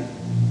 Andrea,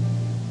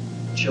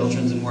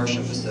 children's and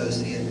worship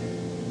associate.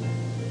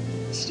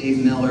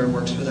 Steve Miller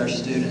works with our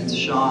students.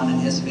 Sean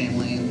and his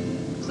family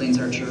cleans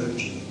our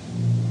church.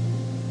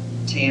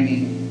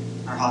 Tammy,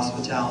 our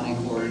hospitality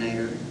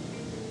coordinator.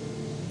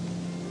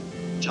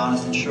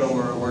 Jonathan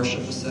Schroer, our worship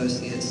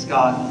associate.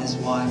 Scott and his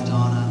wife,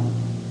 Donna.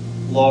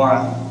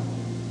 Laura,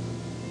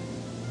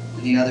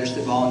 and the others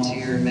that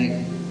volunteer and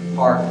make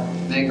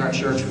our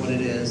church what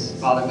it is.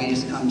 Father, we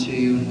just come to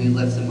you and we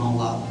lift them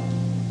all up.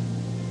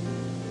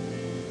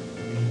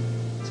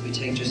 So we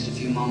take just a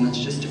few moments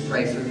just to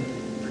pray for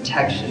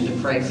protection,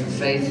 to pray for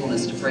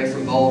faithfulness, to pray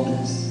for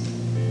boldness.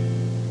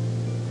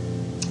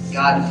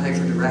 God, to pray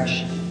for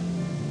direction.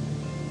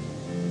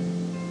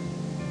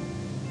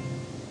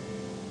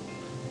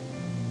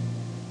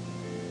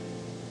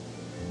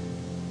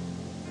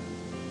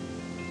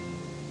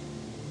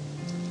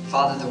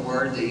 Father, the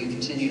word that you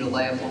continue to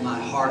lay upon my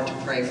heart to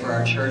pray for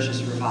our church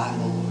is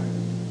revival, Lord.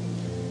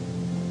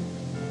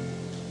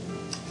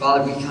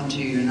 Father, we come to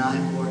you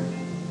tonight, Lord.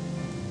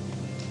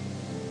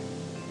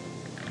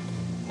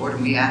 Lord,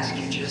 and we ask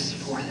you just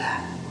for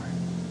that, Lord.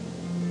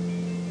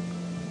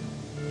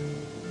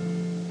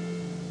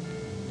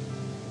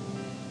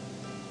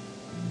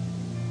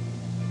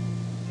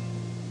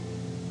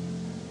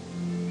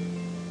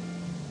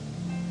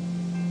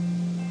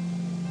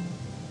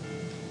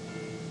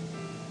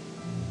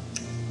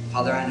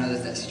 Father, I know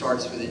that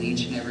starts within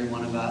each and every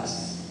one of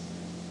us.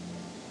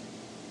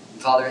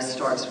 Father, it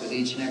starts with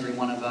each and every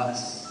one of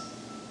us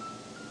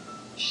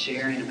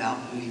sharing about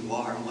who you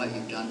are and what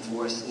you've done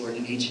for us, Lord.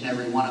 And each and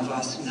every one of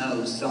us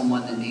knows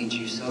someone that needs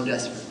you so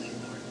desperately,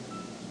 Lord.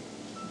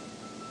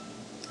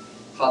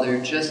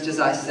 Father, just as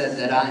I said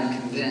that I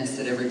am convinced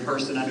that every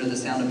person under the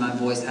sound of my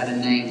voice had a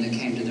name that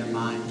came to their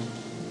mind.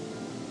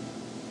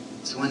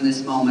 So in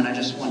this moment, I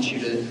just want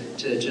you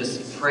to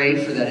just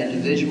pray for that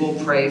individual,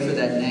 pray for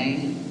that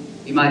name.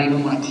 You might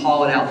even want to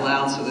call it out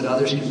loud so that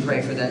others can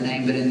pray for that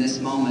name. But in this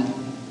moment,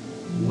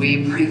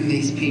 we bring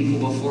these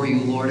people before you,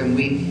 Lord, and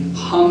we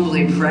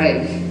humbly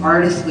pray,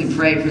 earnestly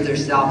pray for their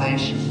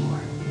salvation,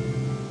 Lord.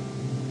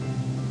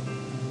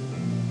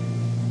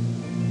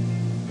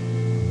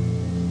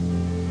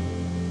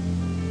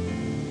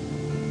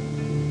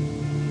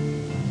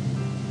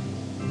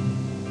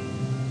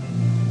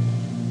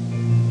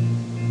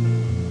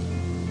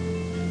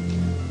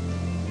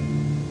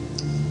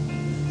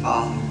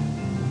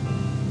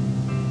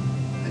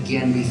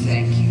 again, we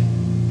thank you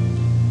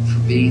for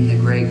being the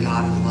great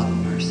God of love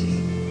and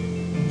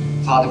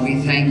mercy. Father,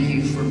 we thank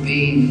you for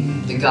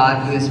being the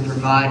God who has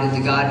provided,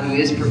 the God who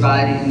is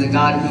providing, and the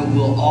God who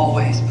will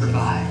always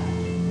provide.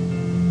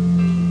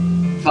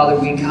 Father,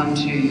 we come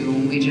to you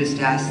and we just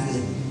ask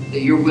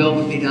that your will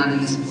would be done in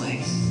this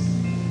place.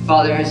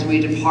 Father, as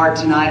we depart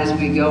tonight, as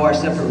we go our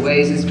separate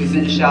ways, as we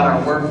finish out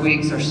our work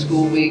weeks, our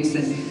school weeks,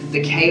 and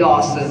the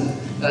chaos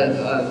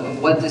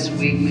of what this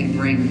week may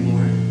bring,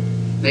 Lord,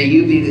 may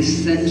you be the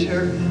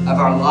center of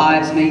our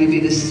lives. May you be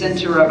the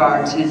center of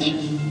our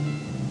attention.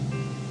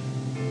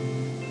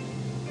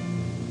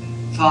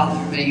 Father,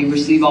 may you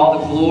receive all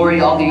the glory,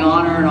 all the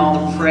honor, and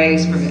all the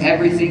praise from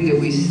everything that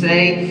we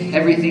say,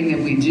 everything that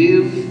we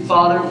do.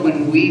 Father,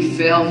 when we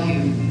fail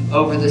you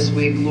over this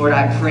week, Lord,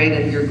 I pray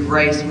that your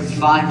grace would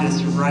find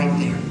us right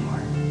there,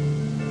 Lord.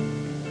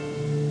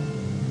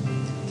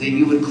 That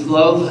you would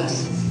clothe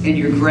us in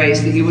your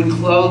grace, that you would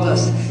clothe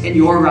us in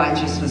your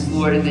righteousness,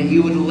 Lord, and that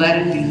you would let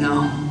it be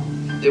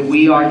known that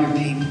we are your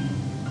people.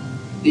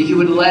 That you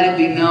would let it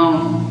be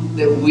known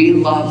that we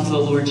love the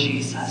Lord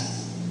Jesus.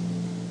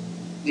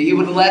 That you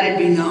would let it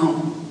be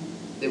known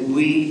that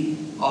we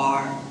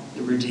are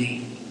the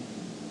redeemed.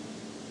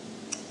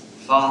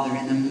 Father,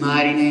 in the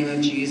mighty name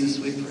of Jesus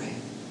we pray.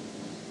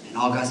 And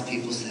all God's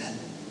people said,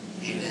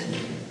 amen.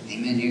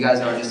 Amen. You guys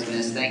are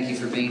dismissed. Thank you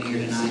for being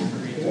here tonight.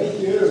 Thank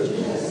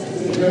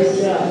you.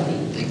 Great job.